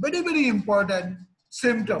another very, very important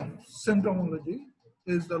symptomology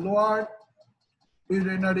is the lower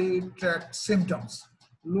urinary tract symptoms.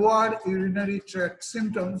 Lower urinary tract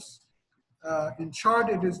symptoms, in short,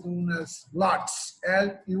 it is known as LUTS,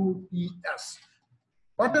 L-U-T-S.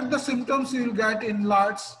 What are the symptoms you will get in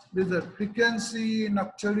LUTS? These are frequency,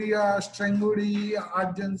 nocturia, strangury,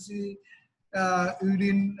 urgency, urge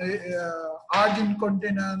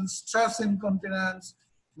incontinence, stress incontinence,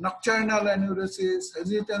 nocturnal enuresis,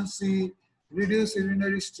 hesitancy, reduced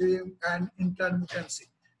urinary stream, and intermittency.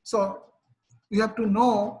 So you have to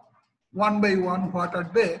know one by one what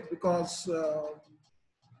are they, because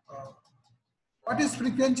what is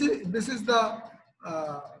frequency? This is the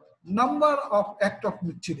number of act of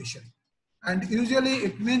micturition, and usually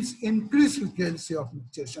it means increased frequency of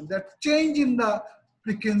micturition. That change in the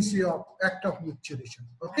frequency of act of micturition.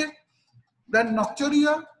 Okay. Then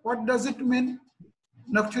nocturia, what does it mean?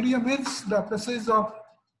 Nocturia means the passage of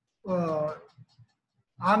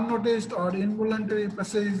unnoticed or involuntary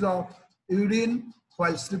passage of urine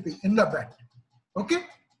while sleeping in the bed. Okay.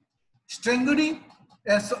 Strangling,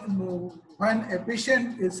 as when a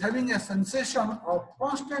patient is having a sensation of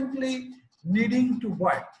constantly needing to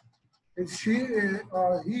void,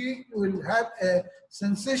 he will have a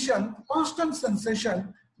sensation, constant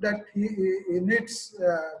sensation that he needs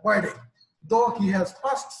voiding, though he has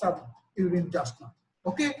passed some urine just now.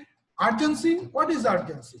 Okay. Urgency, what is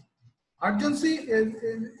urgency? Urgency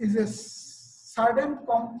is a sudden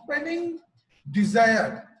compelling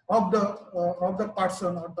desire of the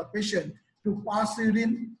person or the patient to pass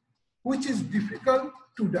urine, which is difficult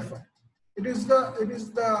to defer. It is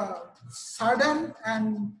the sudden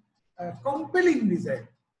and compelling desire.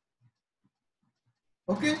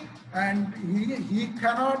 Okay, and he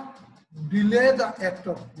cannot delay the act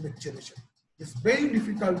of micturition. It's very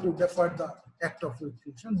difficult to defer the act of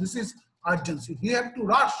micturition. This is urgency. He have to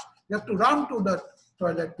rush. You have to run to the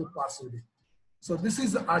toilet to pass urine. So this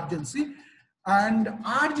is urgency. And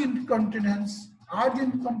urge incontinence. Urge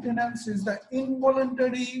incontinence is the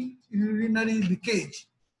involuntary urinary leakage,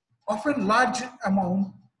 often large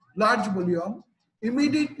amount, large volume,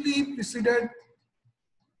 immediately preceded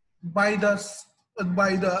by the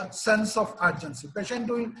sense of urgency. Patient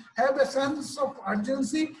will have a sense of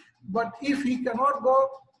urgency, but if he cannot go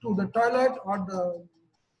to the toilet or the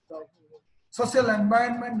social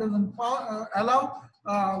environment doesn't allow,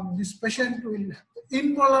 this patient will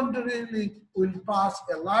involuntarily pass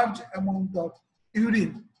a large amount of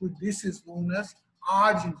urine. This is known as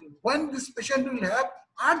urge incontinence. When this patient will have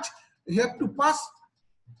urge, he have to pass.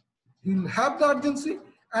 He will have the urgency,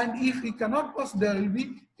 and if he cannot pass, there will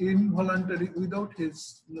be involuntary. Without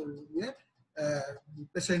his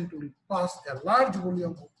patient will pass a large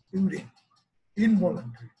volume of urine,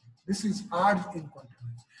 involuntary. This is urge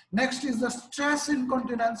incontinence. Next is the stress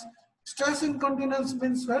incontinence. Stress incontinence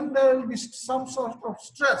means when there will be some sort of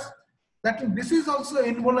stress. This is also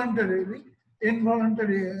involuntary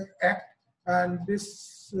act, and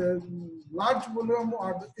this large volume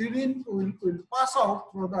of the urine will pass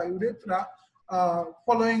out through the urethra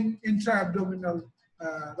following intra-abdominal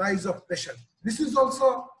rise of pressure. This is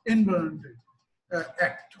also involuntary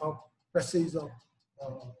act of passage of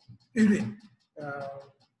urine.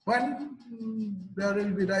 When there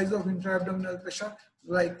will be rise of intra-abdominal pressure,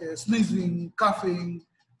 like sneezing, coughing,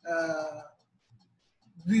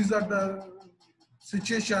 these are the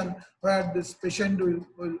situation where this patient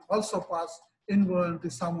will also pass involuntary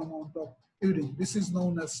some amount of urine. This is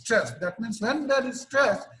known as stress. That means when there is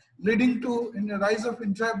stress leading to a rise of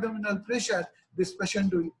intra-abdominal pressure, this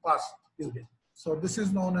patient will pass urine. So this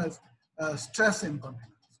is known as stress incontinence.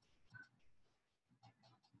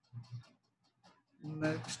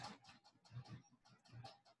 Next.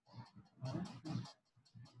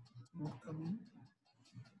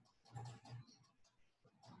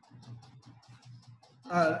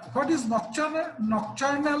 What is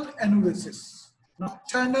nocturnal enuresis?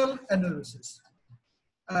 Nocturnal enuresis.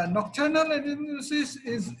 Nocturnal enuresis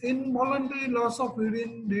is involuntary loss of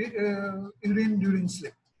urine during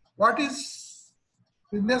sleep. What is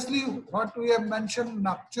previously what we have mentioned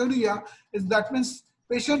nocturia is that means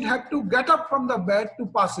patient have to get up from the bed to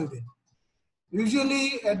pass urine.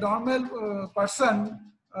 Usually a normal person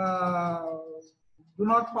do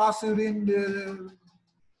not pass urine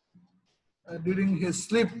during his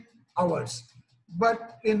sleep hours.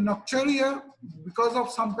 But in nocturia, because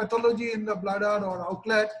of some pathology in the bladder or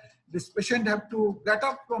outlet, this patient have to get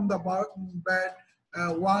up from the bed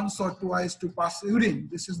once or twice to pass urine.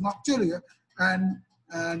 This is nocturia. And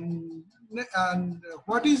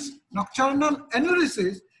what is nocturnal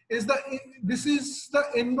enuresis is this is the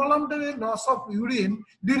involuntary loss of urine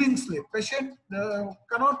during sleep. Patient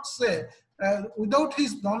cannot say without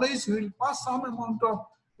his knowledge he will pass some amount of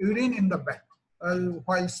urine in the bed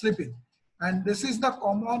while sleeping, and this is the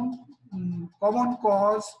commonest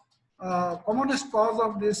cause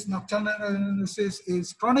of this nocturnal enuresis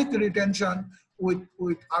is chronic retention with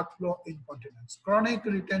outflow incontinence. Chronic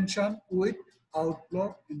retention with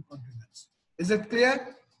outflow incontinence. Is it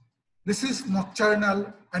clear? This is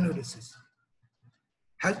nocturnal enuresis.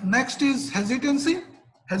 Next is hesitancy.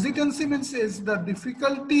 Hesitancy means is the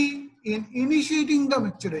difficulty in initiating the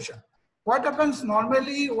micturition. What happens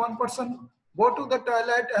normally, one person go to the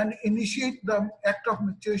toilet and initiate the act of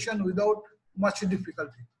micturition without much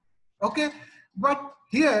difficulty. Okay, but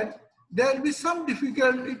here there will be some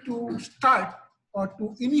difficulty to start or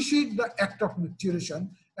to initiate the act of micturition,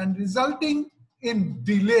 and resulting in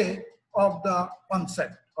delay of the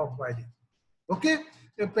onset of voiding. Okay,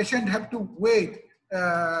 the patient have to wait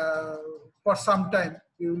for some time.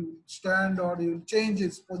 You will stand or you will change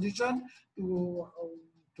his position to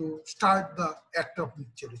start the act of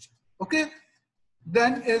micturition. Okay,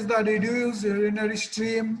 then is the reduced urinary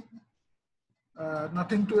stream,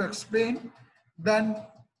 nothing to explain. Then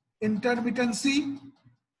intermittency.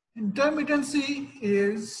 Intermittency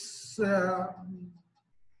is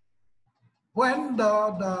when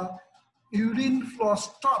the urine flow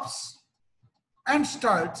stops and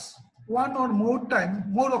starts one or more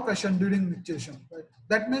occasion during micturition. Right?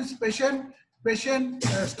 That means patient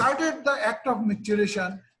started the act of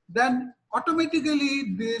micturition, then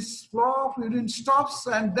automatically this flow of urine stops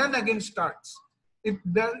and then again starts. It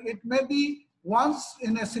may be once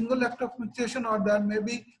in a single act of micturition, or there may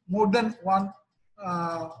be more than one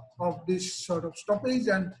of this sort of stoppage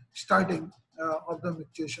and starting of the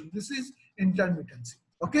micturition. This is intermittency.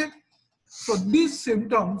 Okay, so these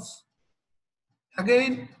symptoms,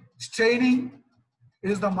 again, straining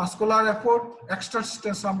is the muscular effort. Extra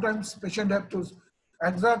sometimes patient have to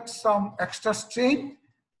exert some extra strain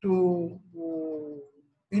to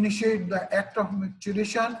initiate the act of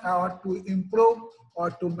micturition or to improve or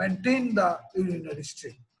to maintain the urinary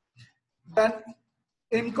stream. Then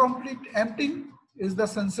incomplete emptying is the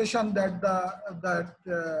sensation that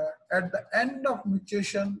at the end of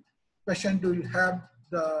micturition, patient will have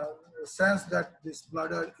the sense that this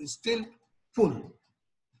bladder is still full.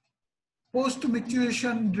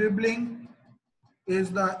 Post-micturition dribbling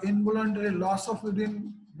is the involuntary loss of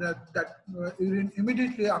urine, that urine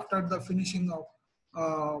immediately after the finishing of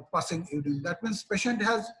passing urine. That means patient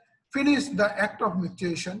has finished the act of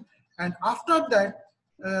micturition, and after that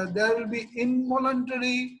there will be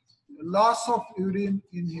involuntary loss of urine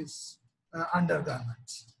in his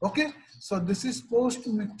undergarments. Okay, so this is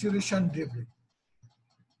post-micturition dribbling.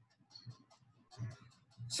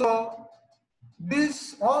 So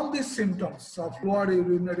all these symptoms of lower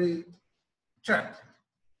urinary tract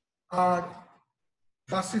are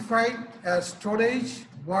classified as storage,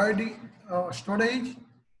 voiding,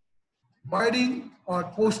 or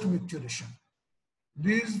post-micturition.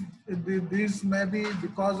 These may be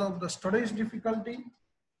because of the storage difficulty,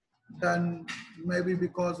 then maybe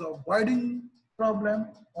because of voiding problem,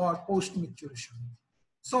 or post-micturition.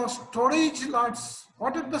 So storage lots,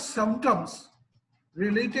 what are the symptoms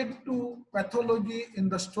related to pathology in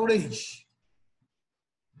the storage?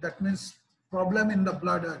 That means problem in the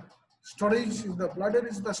bladder. Storage, the bladder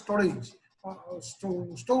is the storage,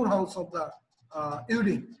 storehouse of the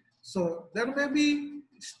urine. So there may be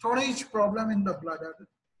storage problem in the bladder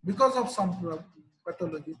because of some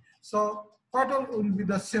pathology. So what will be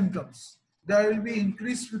the symptoms? There will be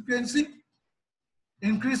increased frequency,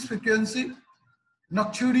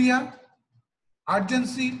 nocturia,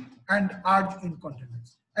 urgency, and urge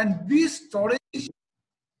incontinence. And these storage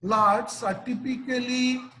lards are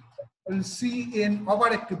typically we'll see in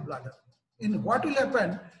overactive bladder. In what will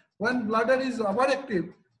happen when bladder is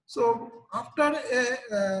overactive? So after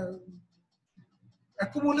a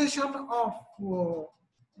accumulation of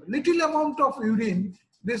little amount of urine,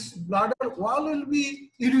 this bladder wall will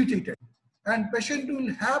be irritated, and patient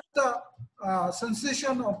will have the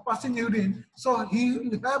sensation of passing urine. So he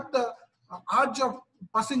will have the urge of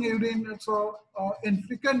passing urine in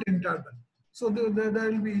frequent interval. So there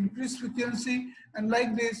will be increased frequency, and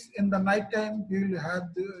like this in the night time you will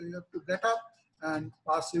have to get up and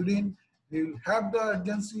pass urine. You will have the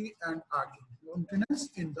urgency and urge incontinence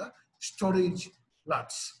in the storage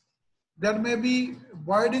lards. There may be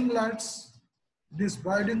voiding lards. These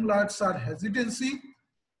voiding lards are hesitancy,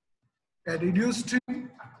 a reduced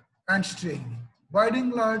stream, and straining.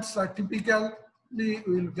 Voiding lards are typically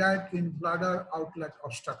will get in bladder outlet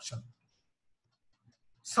obstruction.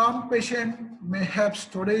 Some patient may have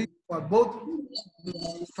storage or both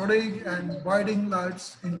storage and voiding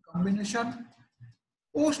lards in combination.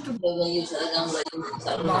 Post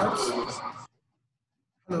lards.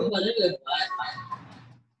 Hello.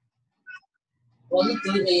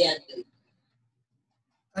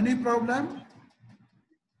 Any problem?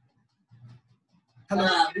 Hello.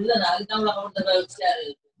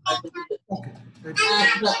 Okay.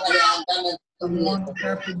 Someone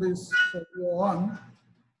tapped this on,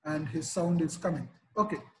 and his sound is coming.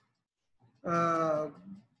 Okay.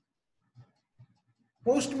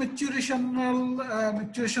 Post-micturition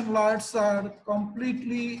lards are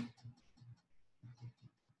completely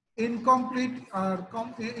incomplete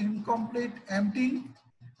emptying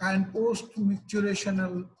and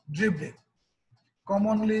post-micturational dribbling,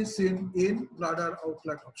 commonly seen in bladder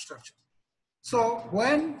outlet obstruction. So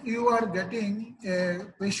when you are getting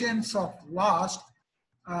patients of last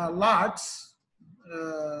lots,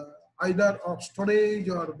 either of storage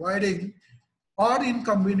or voiding, or in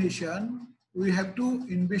combination, we have to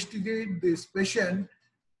investigate this patient.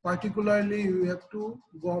 Particularly, we have to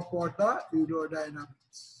go for the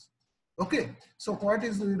urodynamics. Okay, so what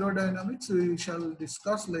is urodynamics? We shall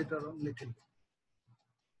discuss later on little bit.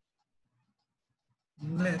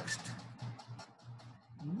 Next.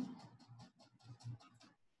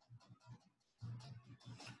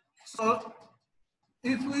 So,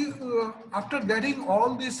 if we, after getting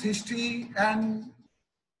all this history, and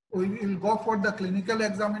we will go for the clinical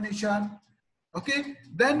examination, okay,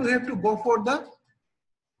 then we have to go for the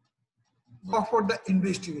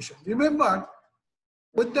investigation. Remember,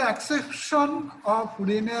 with the exception of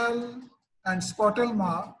renal and scrotal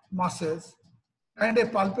masses and a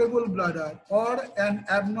palpable bladder or an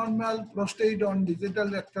abnormal prostate on digital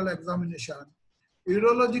rectal examination,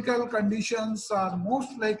 urological conditions are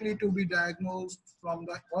most likely to be diagnosed from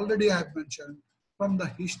the, already I have mentioned, from the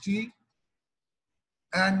history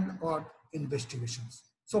and or investigations.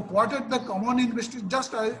 So what are the common investigations?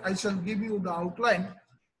 Just I shall give you the outline.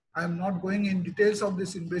 I am not going in details of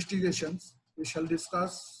these investigations. We shall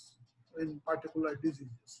discuss in particular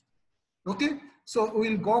diseases. Okay, so we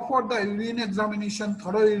will go for the urine examination,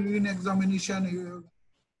 thorough urine examination,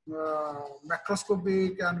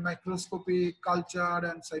 macroscopic and microscopic, culture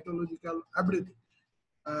and cytological, everything.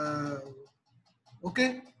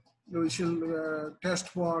 Okay, we shall test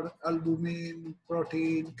for albumin,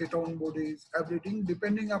 protein, ketone bodies, everything.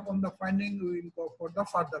 Depending upon the finding, we will go for the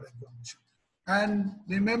further examination. And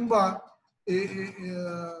remember,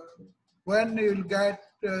 when you will get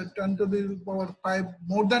 10 to the power 5,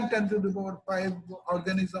 more than 10 to the power 5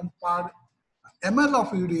 organism per ml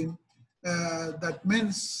of urine, that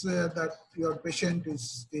means that your patient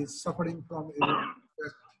is suffering from urine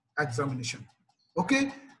examination.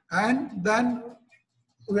 Okay, and then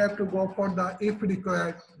we have to go for the, if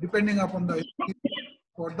required, depending upon the,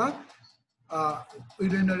 for the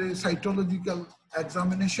urinary cytological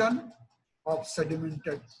examination of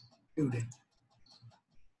sedimented urine.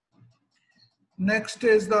 Next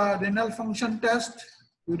is the renal function test.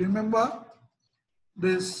 You remember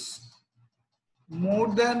this, more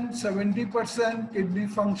than 70% kidney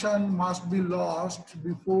function must be lost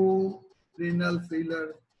before renal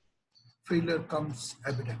failure comes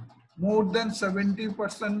evident. More than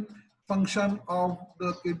 70% function of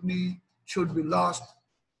the kidney should be lost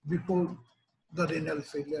before the renal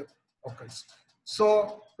failure occurs.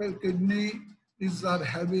 So kidney are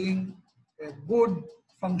having a good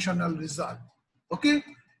functional result. Okay,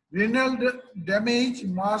 renal damage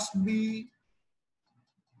must be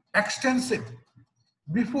extensive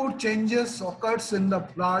before changes occurs in the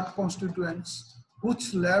blood constituents,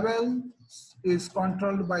 which level is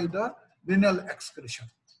controlled by the renal excretion.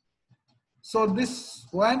 So this,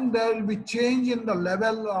 when there will be change in the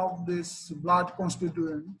level of this blood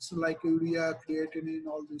constituents like urea, creatinine,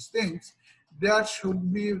 all these things, there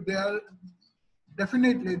should be,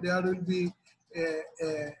 definitely there will be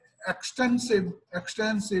a extensive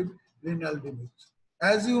renal damage.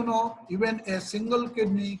 As you know, even a single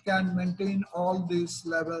kidney can maintain all these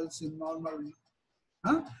levels in normal,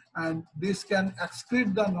 and this can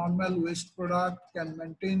excrete the normal waste product, can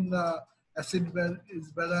maintain the acid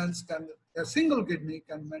balance, a single kidney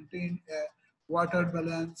can maintain a water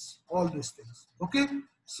balance, all these things. Okay,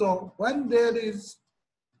 so when there is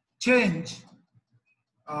change,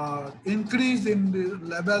 increase in the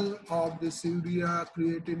level of this urea,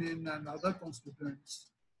 creatinine and other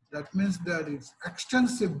constituents, that means there is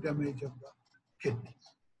extensive damage of the kidney.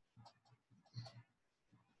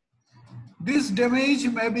 This damage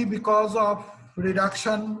may be because of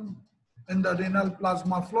reduction in the renal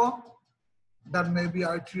plasma flow. There may be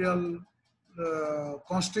arterial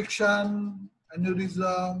constriction,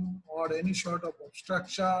 aneurysm, or any sort of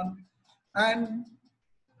obstruction. And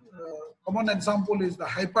common example is the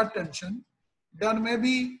hypertension. There may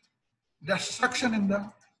be destruction in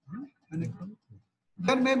the,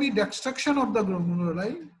 there may be destruction of the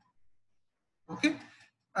glomeruli. Okay,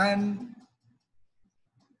 and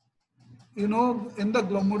you know, in the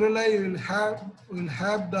glomeruli you will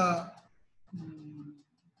have the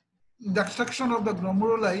destruction of the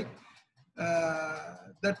glomeruli.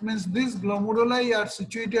 That means these glomeruli are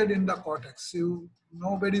situated in the cortex. You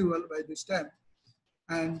know very well by this time.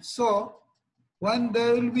 And so when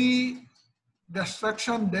there will be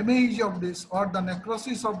destruction, damage of this, or the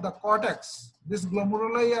necrosis of the cortex, these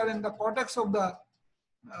glomeruli are in the cortex of the,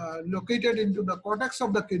 located into the cortex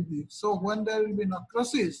of the kidney. So when there will be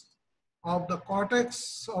necrosis of the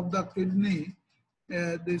cortex of the kidney,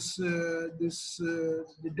 definitely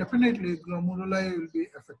glomeruli will be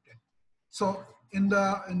affected. So in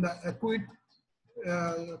the acute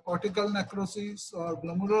cortical necrosis or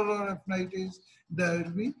glomerular nephritis, there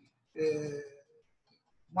will be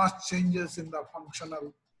much changes in the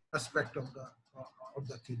functional aspect of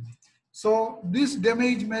the kidney. So this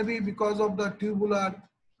damage may be because of the tubular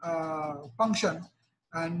function,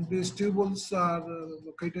 and these tubules are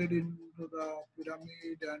located into the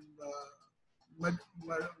pyramid and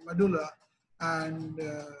medulla, and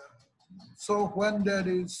so when there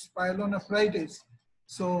is pyelonephritis,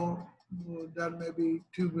 so there may be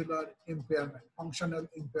tubular impairment, functional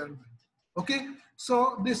impairment. Okay,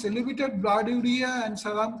 so this elevated blood urea and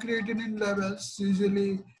serum creatinine levels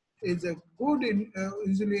usually is a good,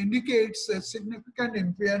 usually indicates a significant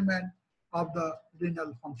impairment of the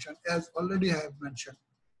renal function, as already I have mentioned.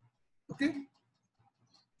 Okay.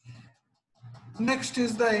 Next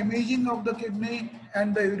is the imaging of the kidney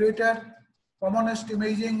and the ureter. Commonest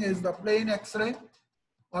imaging is the plain X-ray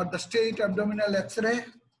or the straight abdominal X-ray,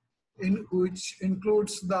 in which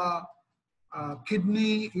includes the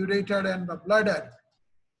kidney, ureter, and the bladder.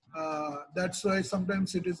 That's why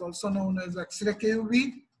sometimes it is also known as X-ray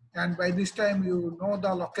KUV. And by this time, you know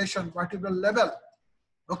the location, vertebral level.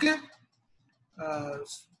 Okay.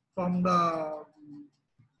 From the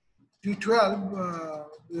T12,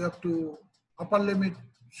 we have to upper limit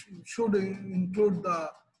should include the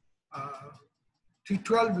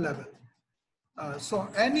T12 level. So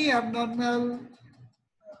any abnormal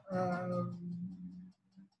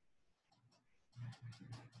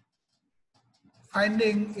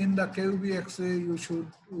finding in the KUV X-ray, you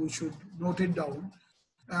should note it down.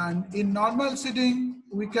 And in normal setting,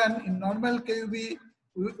 we can, in normal KUV,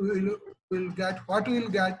 we'll get what we'll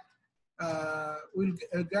get. We'll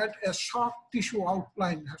get a soft tissue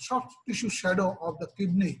outline, a soft tissue shadow of the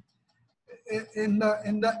kidney in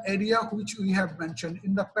the area which we have mentioned,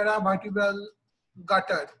 in the paravertebral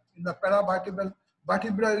gutter, in the paravertebral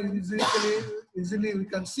vertebra easily we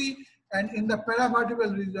can see, and in the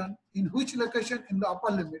paravertebral region, in which location, in the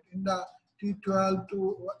upper limit, in the T12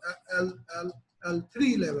 to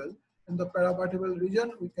L3 level, in the paravertebral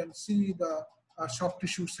region, we can see the soft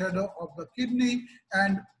tissue shadow of the kidney.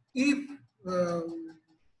 And if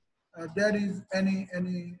there is any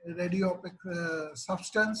radiopaque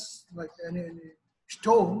substance, like any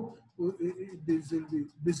stone, this will be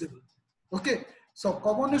visible. Okay, so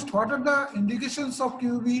commonest, what are the indications of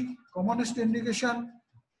QV? Commonest indication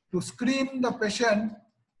to screen the patient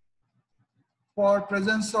for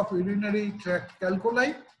presence of urinary tract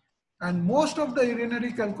calculi, and most of the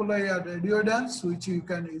urinary calculi are radiodense, which you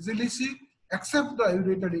can easily see, except the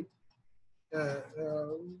ureteric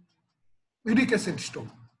uric acid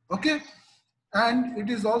stone. Okay, and it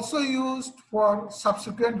is also used for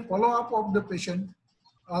subsequent follow-up of the patient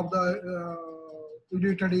of the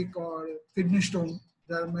ureteric or kidney stone.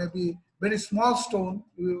 There may be very small stone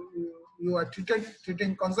you are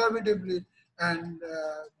treating conservatively, and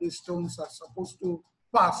these stones are supposed to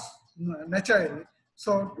pass naturally.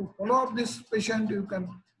 So to follow up this patient, you can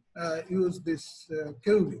use this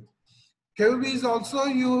KUV. KUV is also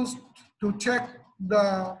used to check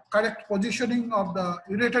the correct positioning of the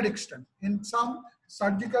ureteric stent. In some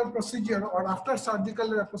surgical procedure or after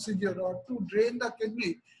surgical procedure, or to drain the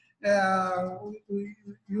kidney,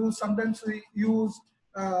 sometimes we use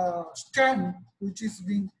stent which is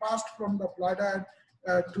being passed from the bladder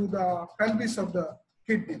to the pelvis of the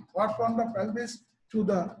kidney, or from the pelvis to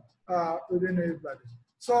the urinary bladder.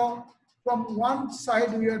 So from one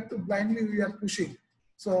side we are pushing.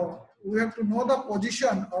 So we have to know the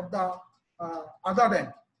position of the other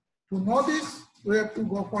end. To know this, we have to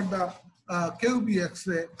go for the KUV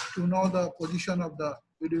X-ray to know the position of the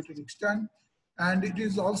ureteric stent. And it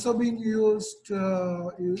is also being used in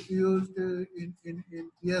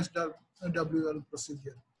ESWL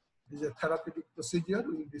procedure. It is a therapeutic procedure.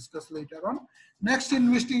 We will discuss later on. Next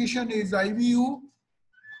investigation is IBU.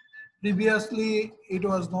 Previously, it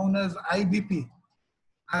was known as IBP.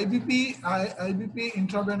 IBP,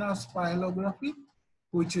 intravenous pyelography,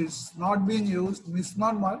 which is not being used,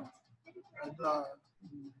 misnomer.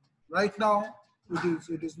 Right now,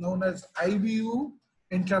 it is known as IBU,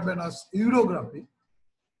 intravenous urography,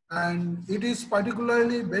 and it is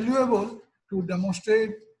particularly valuable to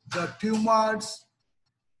demonstrate the tumors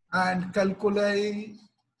and calculi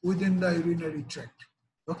within the urinary tract.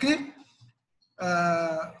 Okay,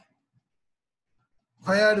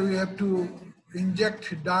 where we have to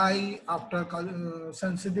inject dye after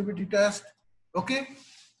sensitivity test. Okay,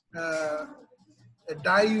 a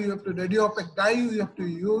dye you have to, radiopaque dye you have to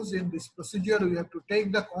use in this procedure. You have to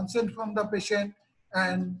take the consent from the patient,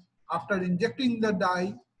 and after injecting the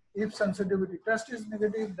dye, if sensitivity test is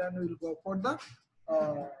negative, then we will go for the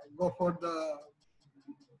go for the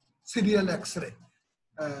serial X-ray.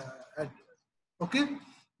 Okay.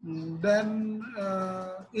 Then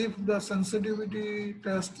if the sensitivity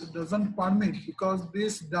test doesn't permit, because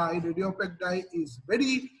this dye, radiopaque dye, is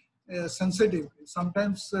very sensitive.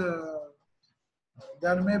 Sometimes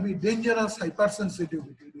there may be dangerous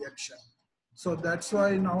hypersensitivity reaction. So that's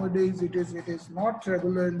why nowadays it is not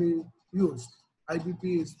regularly used.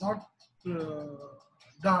 IBP is not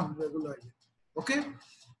done regularly. Okay,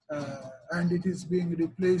 and it is being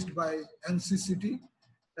replaced by NCCT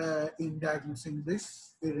in diagnosing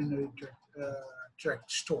this urinary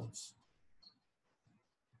tract stones.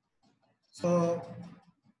 So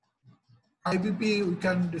IBP we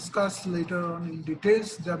can discuss later on in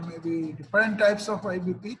details. There may be different types of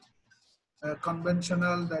IBP.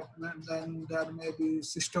 Conventional, then there may be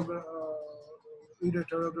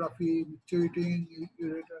ureterography, mutating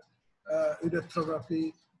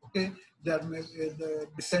ureterography. Okay, there may be the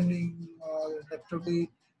descending electrode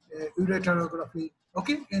ureterography.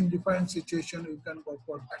 Okay, in different situations you can go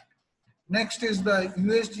for that. Next is the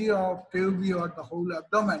USG of PUB or the whole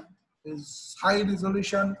abdomen is high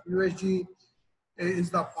resolution. USG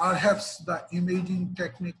is perhaps the imaging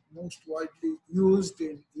technique most widely used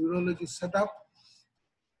in urology setup.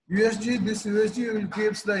 USG, this USG will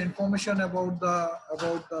gives the information about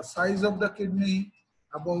the size of the kidney,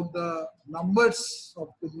 about the numbers of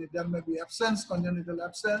kidney. There may be absence, congenital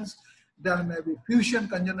absence. There may be fusion,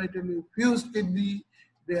 congenitally fused kidney.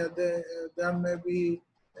 There may be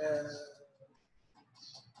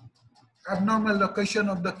abnormal location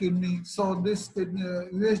of the kidney. So this kidney,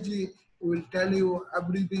 USG will tell you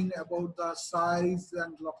everything about the size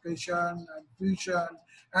and location and fusion,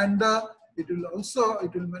 and it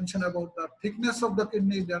will mention about the thickness of the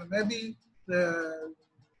kidney. There may be the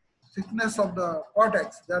thickness of the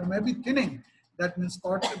cortex. There may be thinning. That means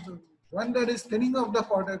cortex. When there is thinning of the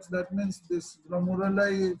cortex, that means this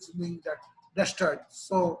glomeruli is being destroyed.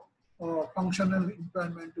 So functional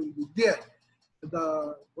impairment will be there.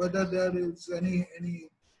 Whether there is any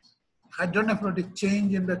hydronephrotic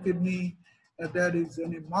change in the kidney, there is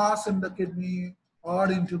any mass in the kidney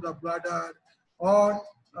or into the bladder, or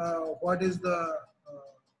what is the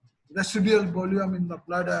residual volume in the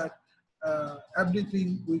bladder,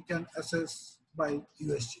 everything we can assess by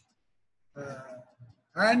USG.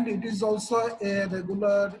 And it is also a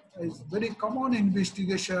regular, is very common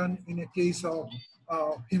investigation in a case of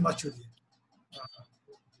hematuria.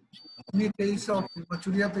 In a case of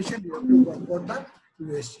hematuria patient, you have to go for the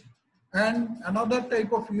USG. And another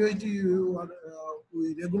type of USG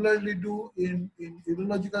we regularly do in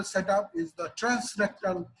urological setup is the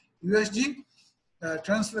transrectal USG.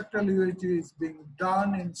 Transrectal USG is being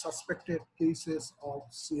done in suspected cases of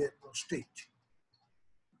CA prostate.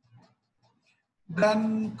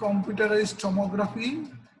 Then computerized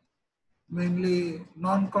tomography, mainly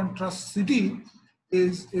non-contrast CT,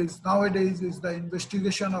 is nowadays is the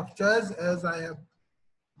investigation of choice. As I have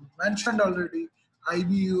mentioned already,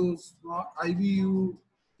 IVU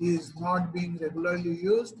is not being regularly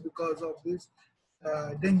used because of this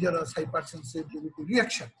dangerous hypersensitivity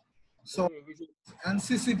reaction. So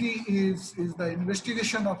NCCT is the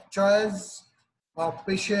investigation of choice of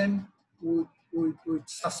patient with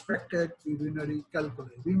suspected urinary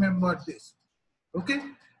calculi. Remember this, okay?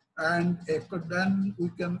 And then we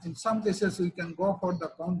can, in some cases, we can go for the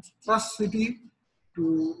contrast CT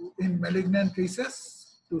in malignant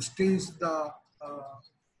cases to stage the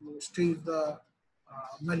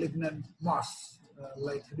malignant mass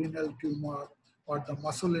like renal tumor or the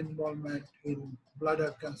muscle involvement in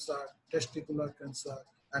bladder cancer, testicular cancer,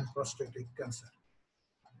 and prostatic cancer.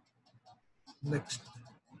 Next.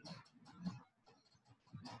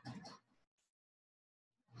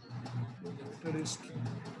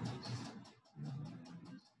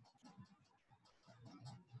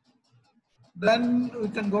 Then we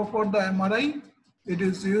can go for the MRI. It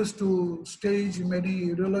is used to stage many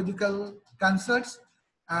urological cancers,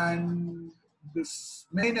 and this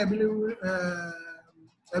main ability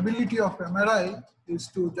of MRI is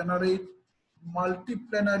to generate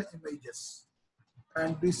multiplanar images,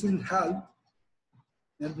 and this will help.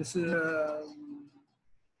 And this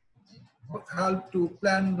help to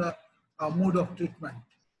plan the mode of treatment.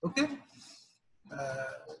 Okay.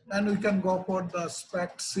 Then we can go for the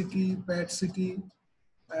SPECT CT, PET CT,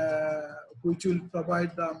 which will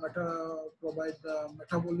provide the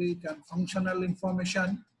metabolic and functional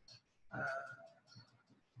information.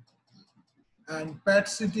 And PET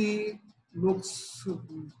CT looks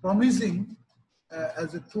promising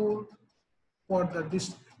as a tool for the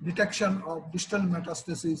detection of distal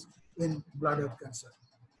metastasis in bladder cancer.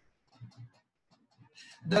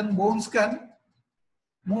 Then bone scan.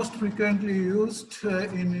 most frequently used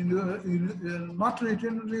not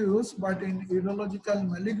routinely used, but in urological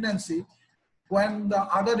malignancy, when the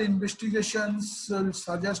other investigations will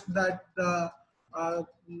suggest that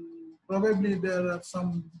probably there are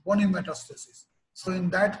some bony metastasis. So in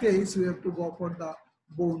that case, we have to go for the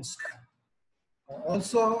bone scan.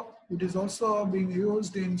 Also, it is also being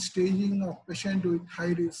used in staging of patient with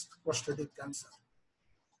high-risk prostatic cancer.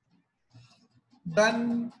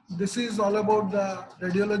 Then this is all about the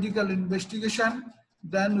radiological investigation.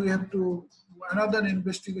 Then we have to another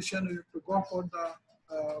investigation. We have to go for the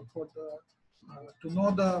to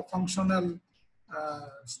know the functional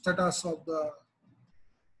status of the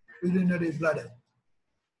urinary bladder.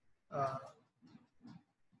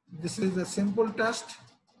 This is a simple test.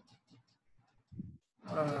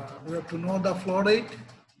 We have to know the flow rate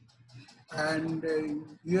and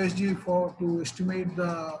USG for to estimate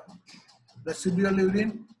the residual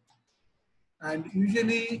urine. And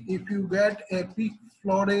usually, if you get a peak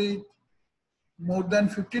flow rate more than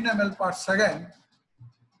 15 ml per second,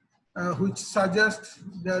 which suggests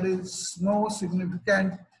there is no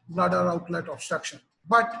significant bladder outlet obstruction.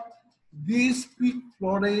 But this peak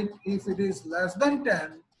flow rate, if it is less than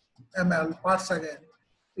 10 ml per second,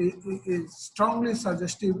 is strongly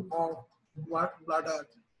suggestive of bladder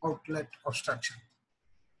outlet obstruction.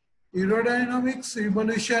 Urodynamics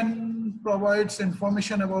evaluation provides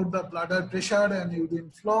information about the bladder pressure and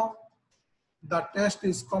urine flow. The test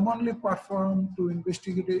is commonly performed to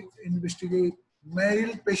investigate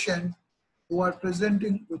male patients who are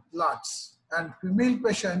presenting with LUTs and female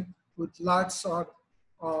patients with LUTs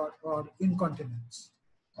or incontinence.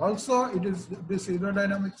 Also, this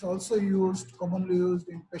urodynamics also commonly used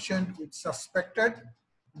in patients with suspected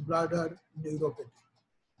bladder neuropathy.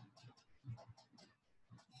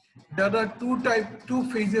 There are two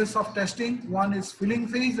phases of testing. One is filling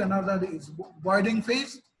phase, another is voiding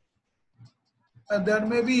phase. There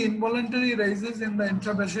may be involuntary rises in the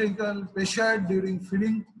intravesical pressure during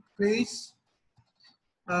filling phase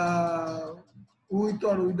with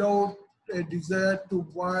or without a desire to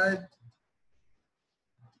void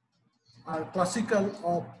are classical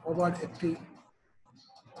of overactive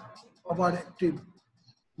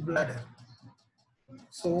bladder.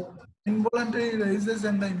 So involuntary rises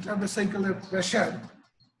in the intravesical pressure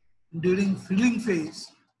during filling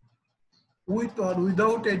phase with or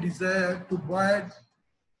without a desire to void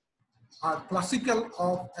are classical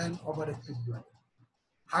of an overactive bladder.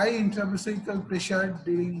 High intravesical pressure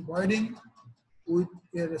during voiding with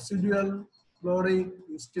a residual flow rate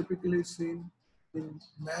is typically seen in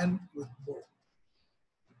men with both.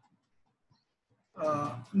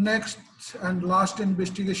 Next and last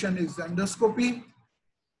investigation is endoscopy.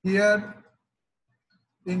 Here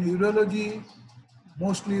in urology,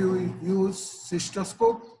 mostly we use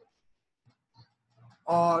cystoscope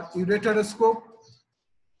or ureteroscope.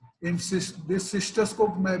 This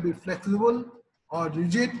cystoscope may be flexible or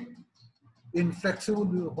rigid.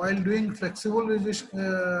 While doing flexible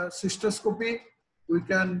cystoscopy, we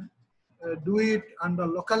can do it under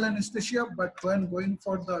local anesthesia, but when going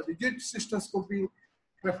for the rigid cystoscopy,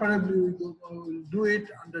 preferably we will do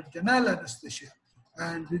it under general anesthesia.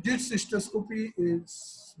 And rigid cystoscopy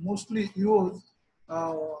is mostly used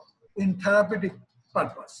in therapeutic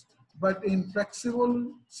purpose. But in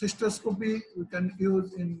flexible cystoscopy, we can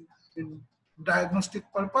use in diagnostic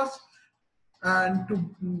purpose. And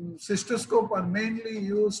cystoscope are mainly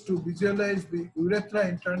used to visualize the urethra,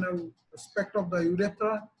 internal aspect of the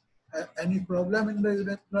urethra, any problem in the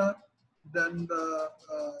urethra, then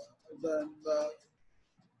the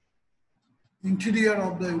interior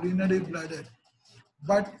of the urinary bladder.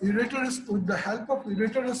 But with the help of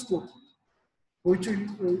ureteroscope, which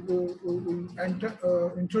will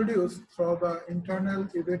introduce through the internal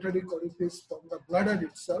ureteric orifice from the bladder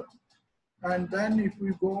itself, and then if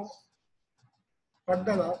we go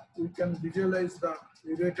further up, we can visualize the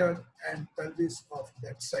ureter and pelvis of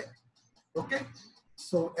that side. Okay,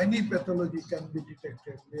 so any pathology can be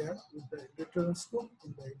detected there with the ureteroscope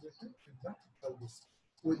in the ureter and the pelvis.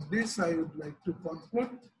 With this, I would like to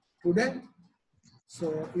conclude today.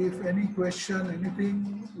 So if any question,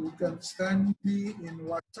 anything, you can send me in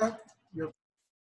WhatsApp your